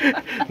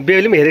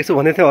बेहुली पनि हेरेको छु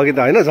भन्दै थियो अघि त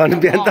होइन झन्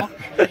बिहान त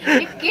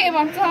के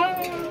भन्छ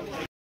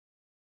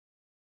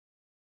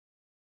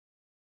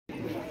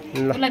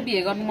उसलाई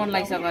बिहे गर्नु मन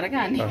लागिसकेर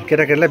क्या अनि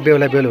केटाकेटीलाई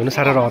बेहुला हुनु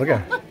साह्रो रहर क्या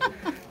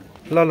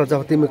ल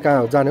जब तिमी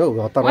कहाँ जाने हो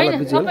हतार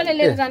बिजी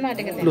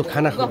लु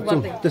खाना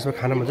खान्छौँ त्यसमा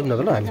खानामा जाउँ न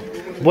त ल हामी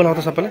बोलाउ त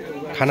सबैलाई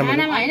खानामा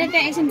होइन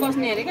त्यहाँ एकछिन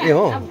बस्ने अरे क्या ए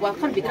हो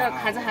भर्खरभित्र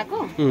खाजा खाएको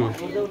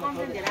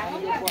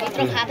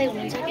खाँदै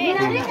हुनुहुन्छ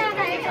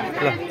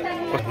ल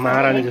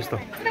महारानी जस्तो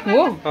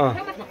हो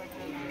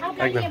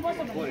एकदम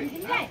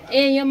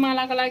ए यो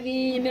मालाको लागि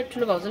मेरो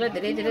ठुलो भाउजूलाई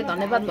धेरै धेरै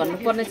धन्यवाद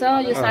भन्नुपर्नेछ।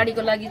 यो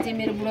साडीको लागि चाहिँ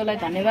मेरो बुढोलाई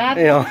धन्यवाद।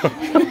 ए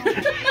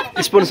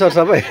स्पोन्सर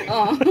सबै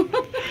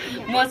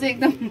म चाहिँ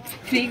एकदम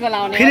फ्रीको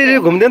लाउने। फेरि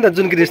घुम्दै नि त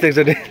जुन क्रिस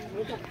एकचोटि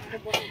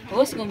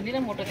होस्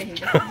घुम्दिनँ मोटो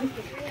देखिन्छ।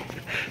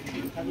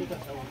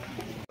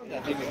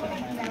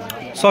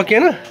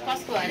 सकिएन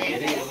कसको अरे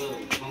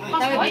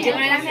तपाईँ भिडियो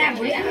बनाइराख्नु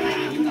बुढी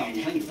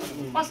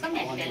कसको नि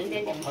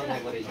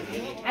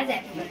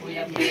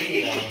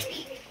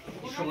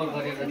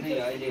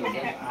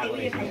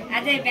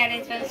अझै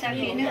ब्यालेन्स पनि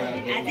सकिएन।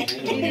 अझै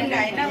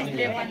होइन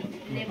उसले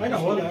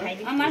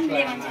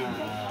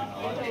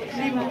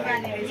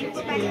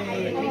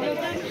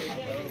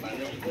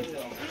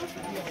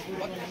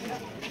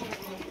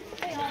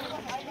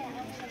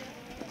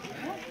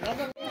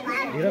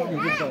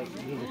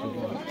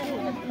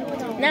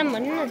नाम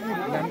भन्नु न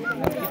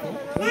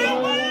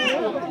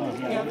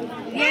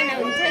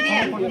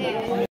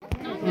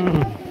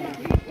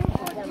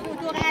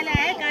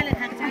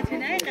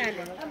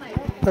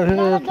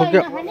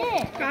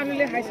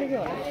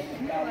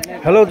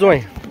हेलो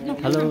ज्वाइँ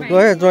हेलो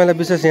ज्वाइँलाई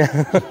विशेष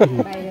यहाँ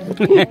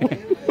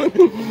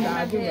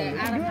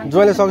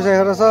ज्वाइँले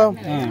सकिसकेको रहेछ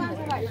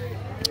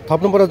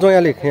थप्नु पर्यो ज्वाइँ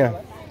अलिक यहाँ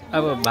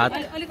अब भात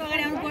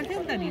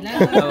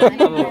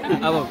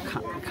अब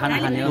खाना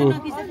खाने हो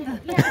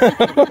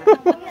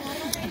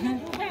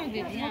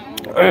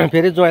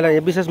फेरि ज्वाइँलाई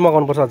विशेष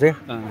मगाउनु पर्छ अझै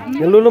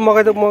लुलु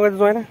मगाइदियो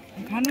ज्वाइँलाई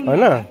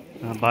होइन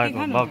भएको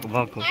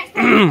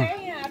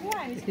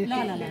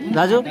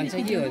दाजु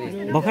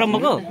भर्खर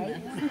मगाऊ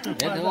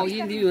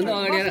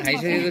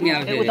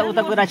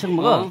उताको राइसक्नु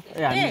भएको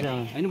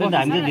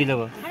हामी चाहिँ ढिलो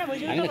भयो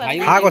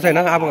खाएको छैन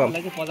अब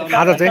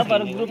खाजा चाहिँ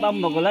ग्रुप आउनु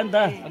भएको होला नि त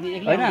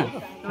होइन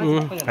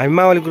हामी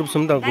माओली ग्रुप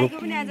छौँ त ग्रुप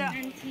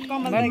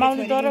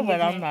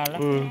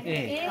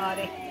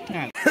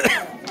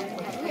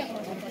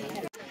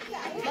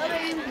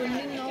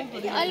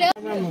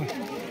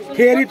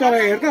फेरि तर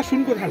हेर त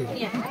सुनको थाल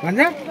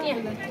भन्छ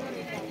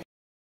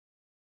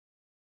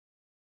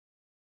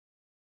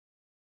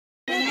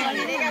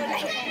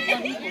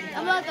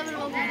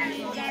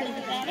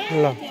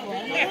ल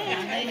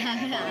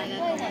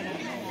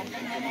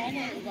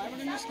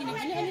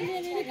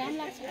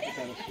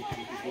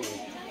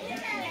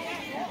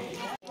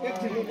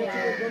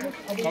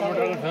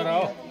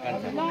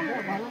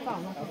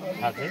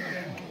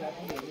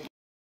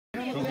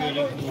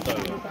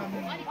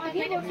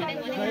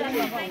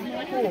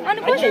अनि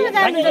कसरी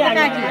जानुहुन्छ त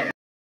काकी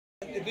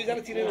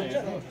दुईजना चिनेनुहुन्छ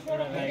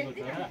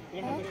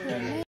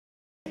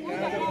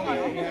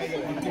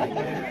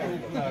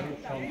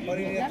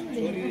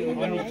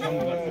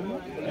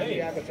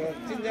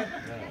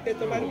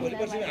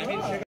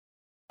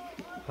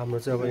हाम्रो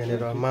चाहिँ अब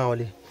यहाँनिर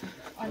माओली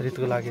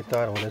रीतको लागि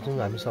तयार हुँदैछौँ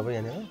हामी सबै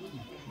यहाँनिर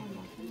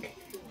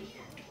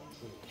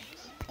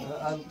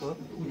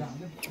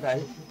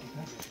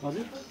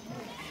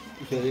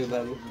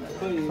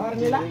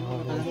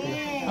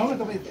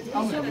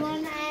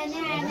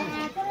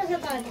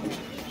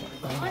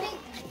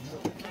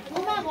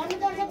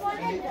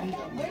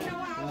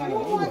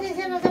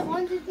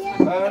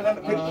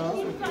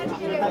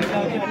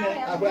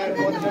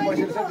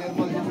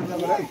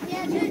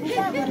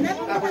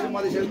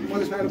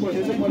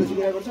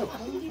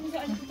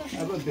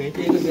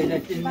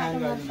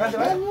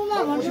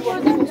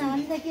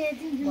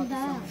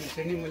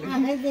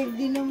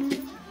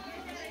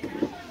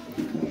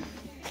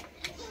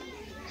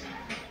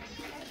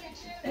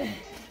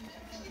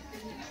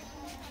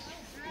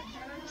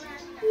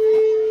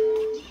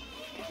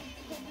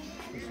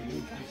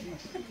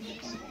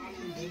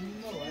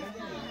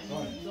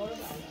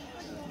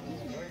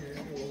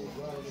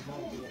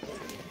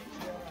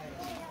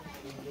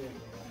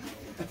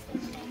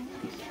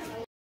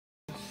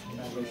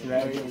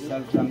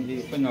सम्झी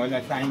पनि होला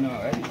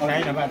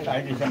साइनोबाट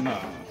अहिलेसम्म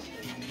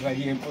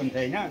गरिएको पनि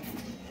छैन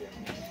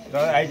र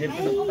अहिले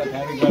पनि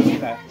पछाडि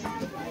गर्नुलाई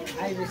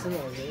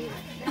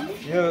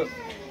यो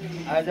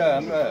आज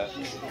हाम्रो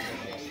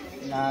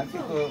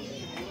नातिको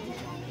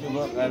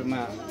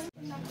शुभकर्मा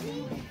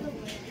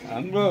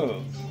हाम्रो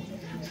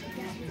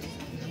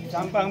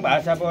चम्पाङ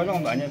भाषा बोलौँ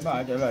भने पो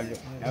हजुरहरूले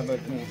अब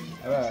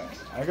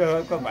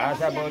हजुरहरूको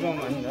भाषा बोलौँ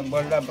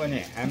बोल्दा पनि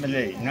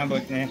हामीले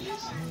नबुझ्ने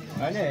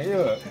अनि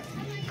यो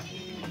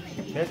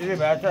क्षेत्रीय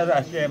भाषा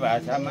राष्ट्रिय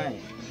भाषामै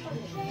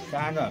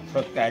सानो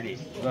छोटकारी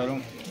गरौँ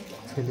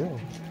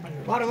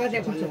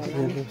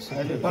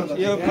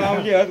यो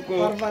गाउँलेहरूको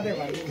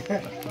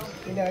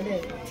किनभने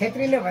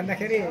क्षेत्रीले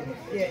भन्दाखेरि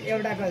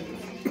एउटाको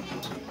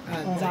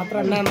जात्रा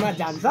नाममा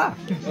जान्छ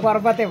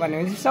पर्वते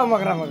भनेपछि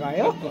समग्रमा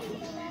गयो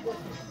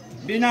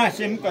बिना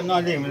सिमको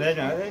नदी हुँदैन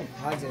है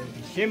हजुर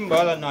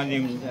सिमबाट नदी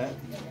हुन्छ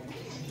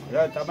र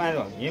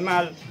तपाईँहरू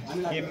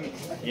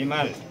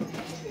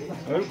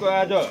हिमालहरूको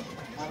आज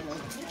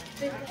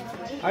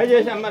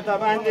अहिलेसम्म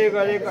तपाईँले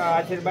गरेको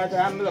आशीर्वाद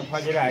राम्रो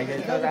फलिरहेको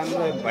छ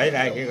राम्रो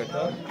भइराखेको छ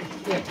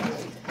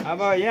अब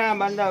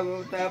यहाँभन्दा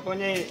उता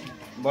पनि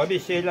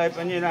भविष्यलाई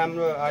पनि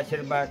राम्रो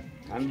आशीर्वाद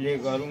हामीले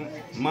गरौँ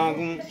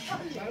मागौँ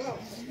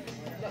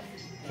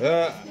र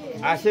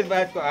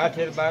आशीर्वादको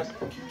आशीर्वाद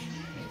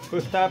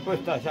पुस्ता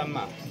पुस्तासम्म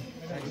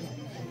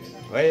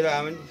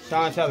भइरहन्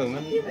संसार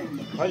हुन्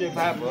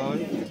खलिफा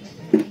हुन्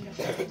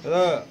र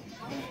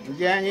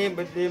ज्ञानी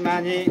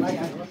बुद्धिमानी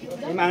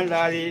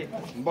इमान्दारी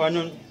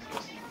बनुन्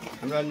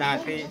हाम्रो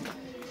नाति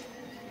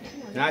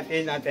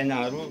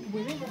नातिनाहरू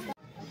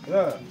र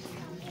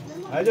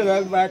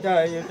हजुरहरूबाट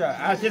एउटा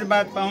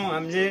आशीर्वाद पाऊँ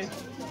हामीले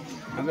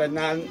हाम्रा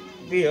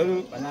नातिहरू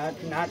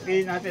नाति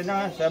नातिना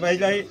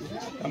सबैलाई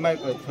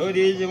तपाईँको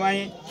छोरी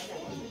ज्वाइँ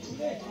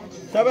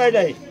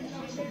सबैलाई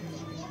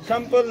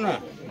सम्पूर्ण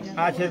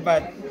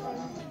आशीर्वाद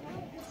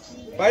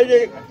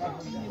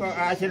पहिलेको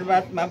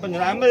आशीर्वादमा पनि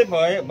राम्रै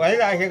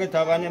भइराखेको छ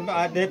भने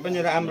अझै पनि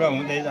राम्रो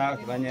हुँदै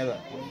जाओस् भनेर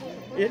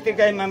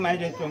यतिकैमा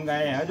मैले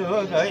टुङ्गाएँ हजुर हो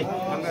है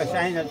हाम्रो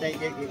साइना चाहिँ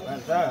के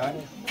गर्छ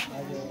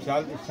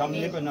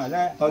सम्झि पनि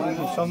होला हजुर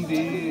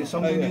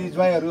सम्झिने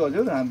ज्वाइँहरू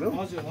हजुर हाम्रो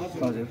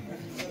हजुर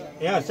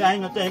यहाँ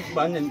साइनो चाहिँ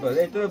भनिदिनु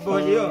पर्यो यत्रो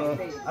बोल्यो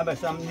अब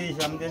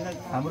सम्झिँदैन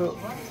हाम्रो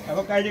अब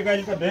कहिले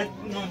कहिले त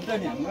भेट्नुहुन्छ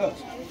नि हाम्रो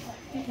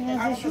ए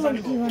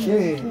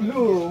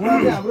लु उहाँ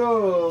चाहिँ हाम्रो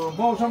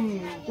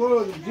मौसमको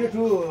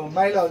जेठो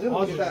माइला हजुर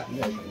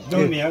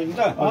जम्मी हो नि त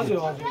हजुर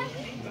हजुर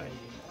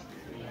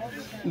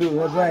लु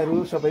ज्वाइँहरू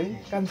सबै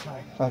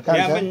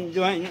यहाँ पनि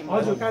ज्वाइँ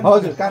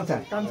हजुर कान्छा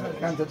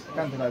दाजु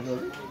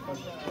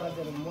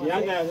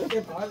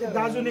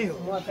दाजु नै हो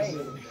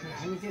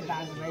हामी चाहिँ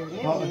दाजुभाइ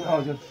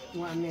हजुर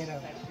उहाँ मेरो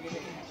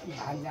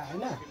भान्जा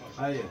होइन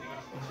हजुर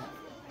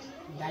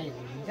दाइ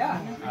हुनुहुन्छ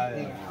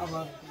अब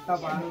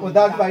तपाईँ ओ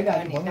दाजुभाइ नै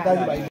हामी भन्नु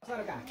दाजुभाइ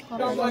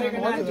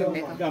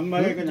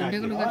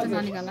झुन्डेको लुगा चाहिँ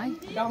नानीकालाई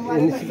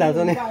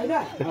दाजु नै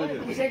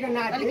उसैको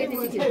नाति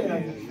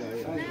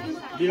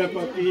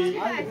बिरापति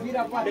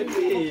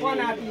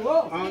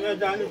आउन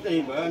जानु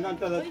चाहिँ भएन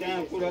तर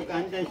त्यहाँ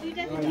कुराकानी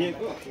चाहिँ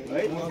भनिएको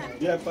है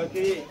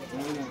बिरापति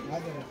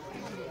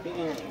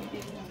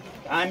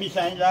हामी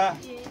साइला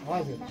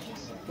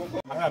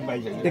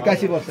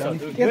 81 वर्ष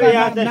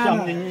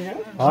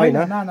होइन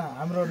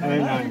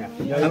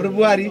हाम्रो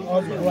बुहारी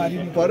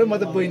पऱ्यो म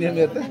त बहिनी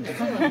मेरो त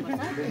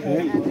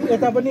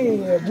यता पनि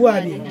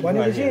बुहारी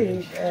भनेपछि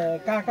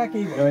काका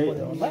केही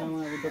भन्नु होला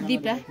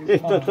दिपा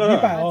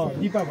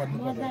दिपा भन्नु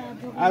पर्यो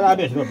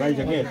आलाबेसको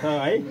भइसक्यो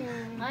है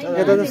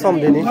यता चाहिँ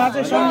सम्झिने उहाँ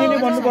चाहिँ सम्झिने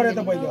भन्नु पर्यो त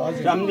पहिले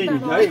हजुर सम्झिने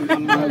है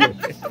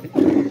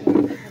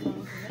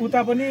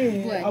उता पनि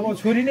अब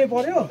छोरी नै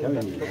पर्यो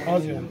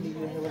हजुर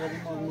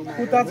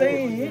उता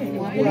चाहिँ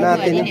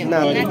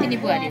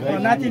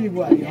नातिनी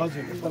बुहारी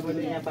हजुर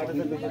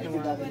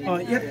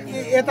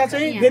यता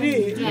चाहिँ फेरि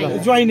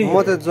ज्वाइँ नै म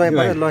त ज्वाइँ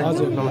पनि ल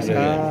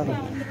नमस्कार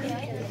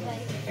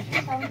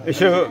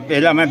यसो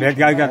बेलामा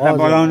भेटघाट गर्दा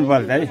बोलाउनु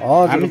पर्छ है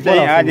हामी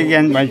चाहिँ आदि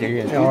ज्ञान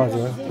भइसक्यो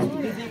हजुर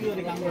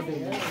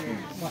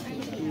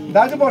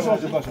दाजु बस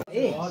हजुर बस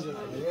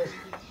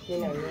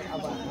किनभने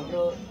अब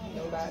हाम्रो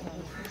एउटा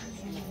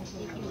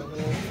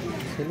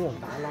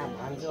भाना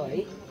भान्जो है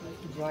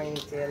ज्वाइँ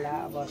चेला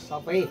अब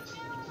सबै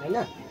होइन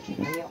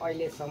हामी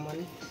अहिलेसम्म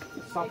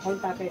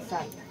सफलताकै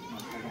साथ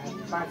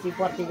बाँची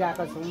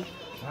गएका छौँ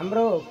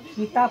हाम्रो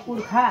पिता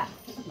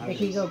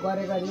पुर्खादेखिको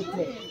गरेका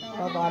रूपले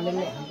तपाईँहरूले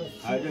नै हाम्रो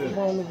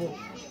सिकाउनुभयो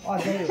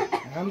अझै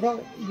हाम्रो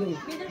यो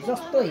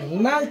जस्तो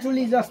हिमाल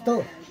चुली जस्तो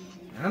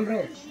हाम्रो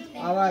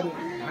अब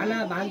भाना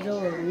भान्जो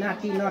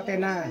नाति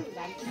नतेना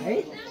है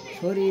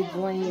छोरी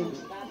ज्वाइँ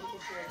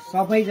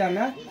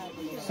सबैजना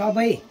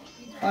सबै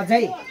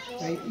अझै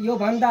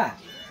योभन्दा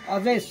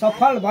अझै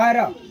सफल भएर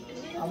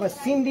अब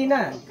सिन्दिन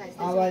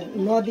अब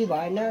नदी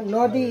भएन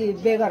नदी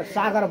बेगर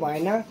सागर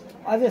भएन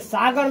अझै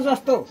सागर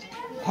जस्तो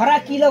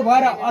फराकिलो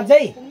भएर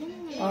अझै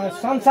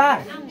संसार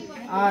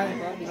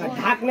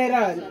ढाक्ने र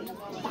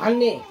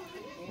धान्ने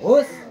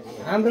होस्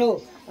हाम्रो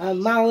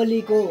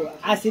माओलीको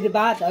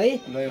आशीर्वाद है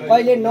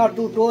कहिले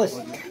नटुटोस्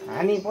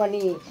हामी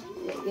पनि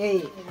यही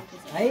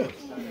है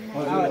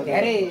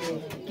धेरै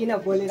किन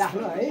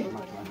बोलिराख्नु है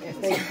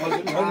यस्तै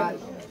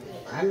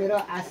हाम्रो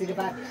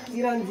आशीर्वाद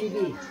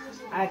चिरञ्जीवी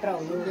आएर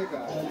हुनु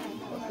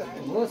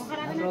होस्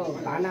हाम्रो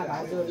भाना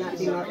भान्जो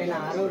नाति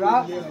नतेनाहरू र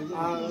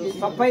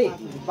सबै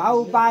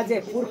बाउ बाजे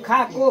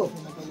पुर्खाको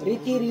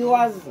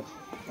रीतिरिवाज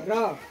र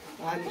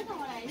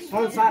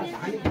संसार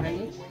धानी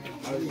धानी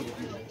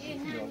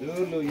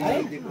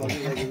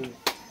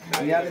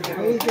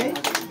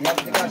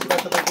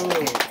तपाईँको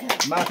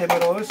माथेमा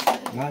रहोस्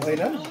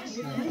होइन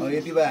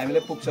यति भए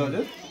हामीलाई पुग्छ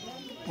हजुर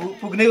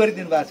पुग्नै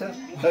गरिदिनु भएको छ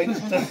होइन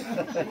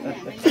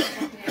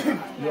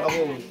अब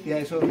त्यहाँ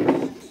यसो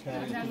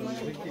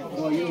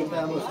यो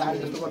अब साडी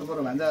जस्तो गर्नु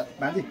पर्यो भान्जा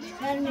भान्जी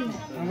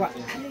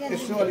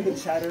यसो अलिकति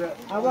सारेर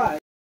अब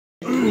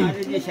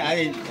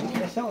साडी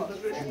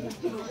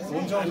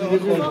हुन्छ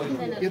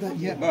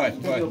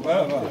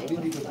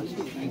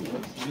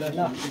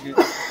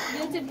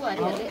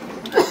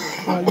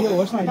यो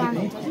होस् न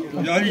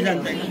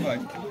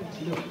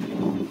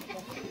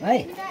है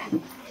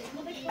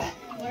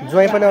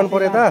ज्वाइँ पनि आउनु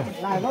पर्यो त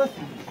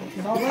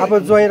अब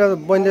ज्वाइँ र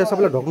बहिनीले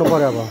सबैलाई ढोक्नु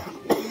पर्यो अब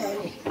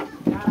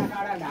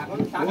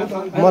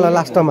मलाई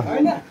लास्टमा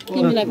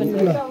तिमीलाई पनि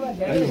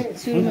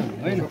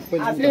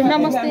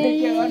नमस्ते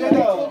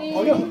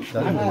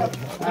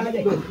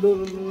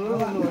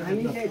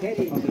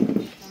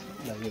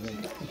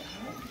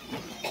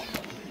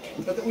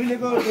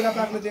उहिलेको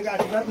बुढापाकाले दिएको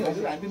आशीर्वाद नि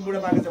हजुर हामी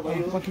बुढापाका चाहिँ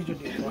भयो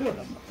कतिचोटि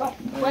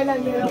सबैलाई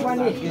मेरो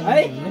पनि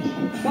है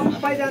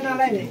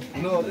सबैजनालाई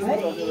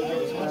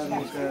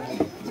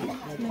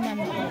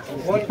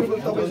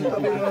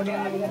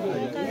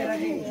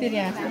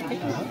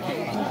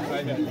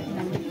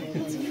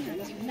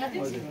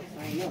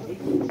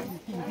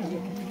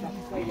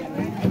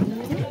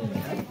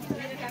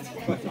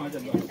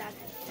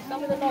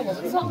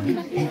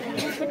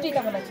छुट्टी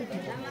तपाईँलाई छुट्टी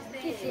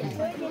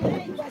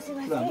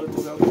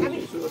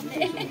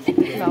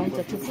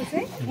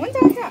हुन्छ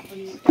हुन्छ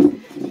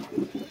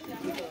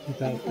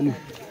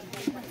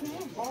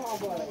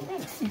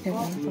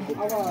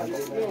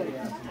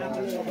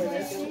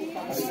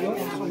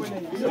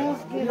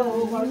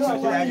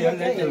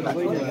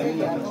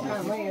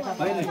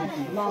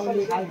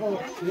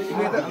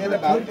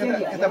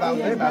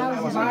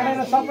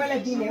सबैलाई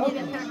दिने हो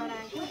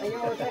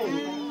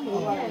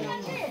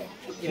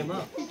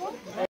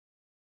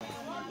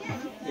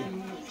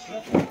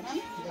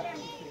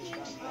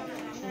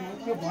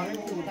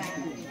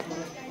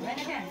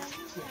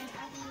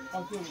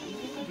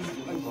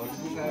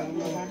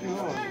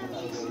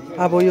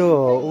अब यो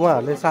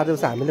उहाँहरूले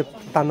साधेपछि हामीले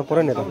तान्नु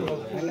पर्यो नि त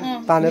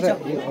तानेर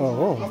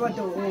हो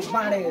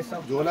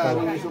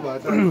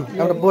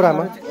एउटा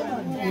बोरामा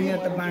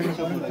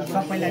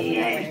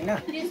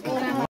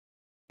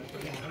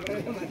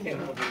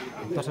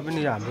तसै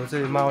पनि हाम्रो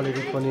चाहिँ माओली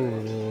रित पनि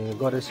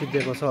गरेर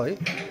सिद्धिएको छ है।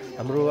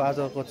 हाम्रो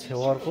आजको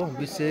छेवरको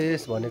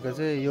विशेष भनेको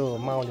चाहिँ यो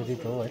माओली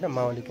रित हो होइन।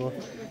 माओलीको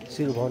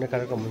शिर उभाउने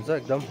कार्यक्रम हुन्छ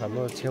एकदम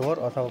हाम्रो छेवर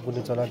अथवा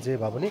बुनी चला जे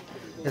भए पनि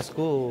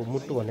यसको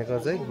मुटु भनेको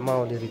चाहिँ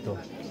माओली रित हो।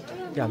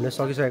 त्यो हामीले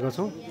सकिसकेको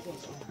छौँ।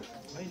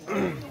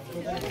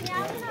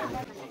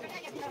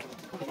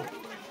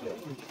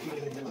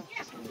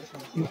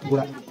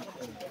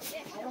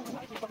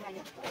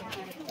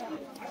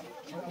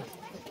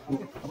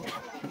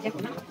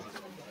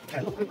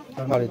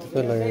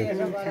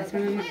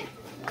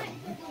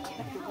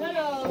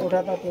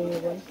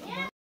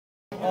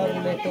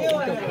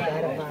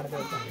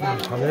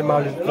 हामीले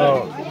माउली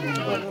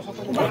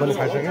पनि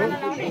खाइसक्यौँ।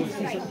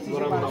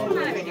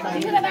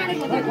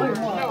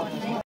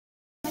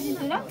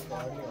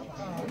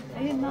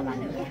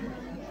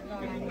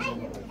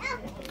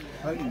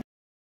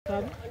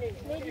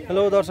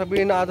 हेलो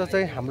दर्शकबिन, आज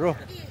चाहिँ हाम्रो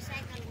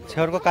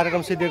छेउरको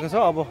कार्यक्रम सिद्धिएको छ।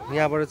 अब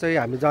यहाँबाट चाहिँ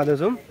हामी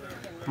जाँदैछौँ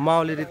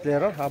माउली रित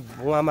लिएर। अब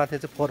उहाँमाथि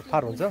चाहिँ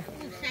फोरफार हुन्छ।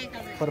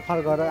 फोरफार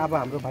गरेर अब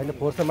हाम्रो भाइले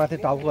फोर्छ माथि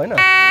टाउको होइन,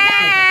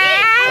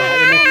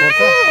 फोर्छ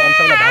अनि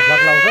सबैलाई भाग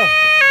भाग लाउँछ।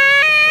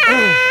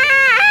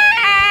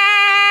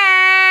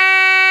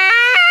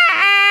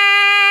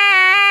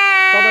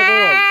 तपाईँको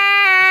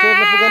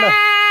सोध्नु पुगेन।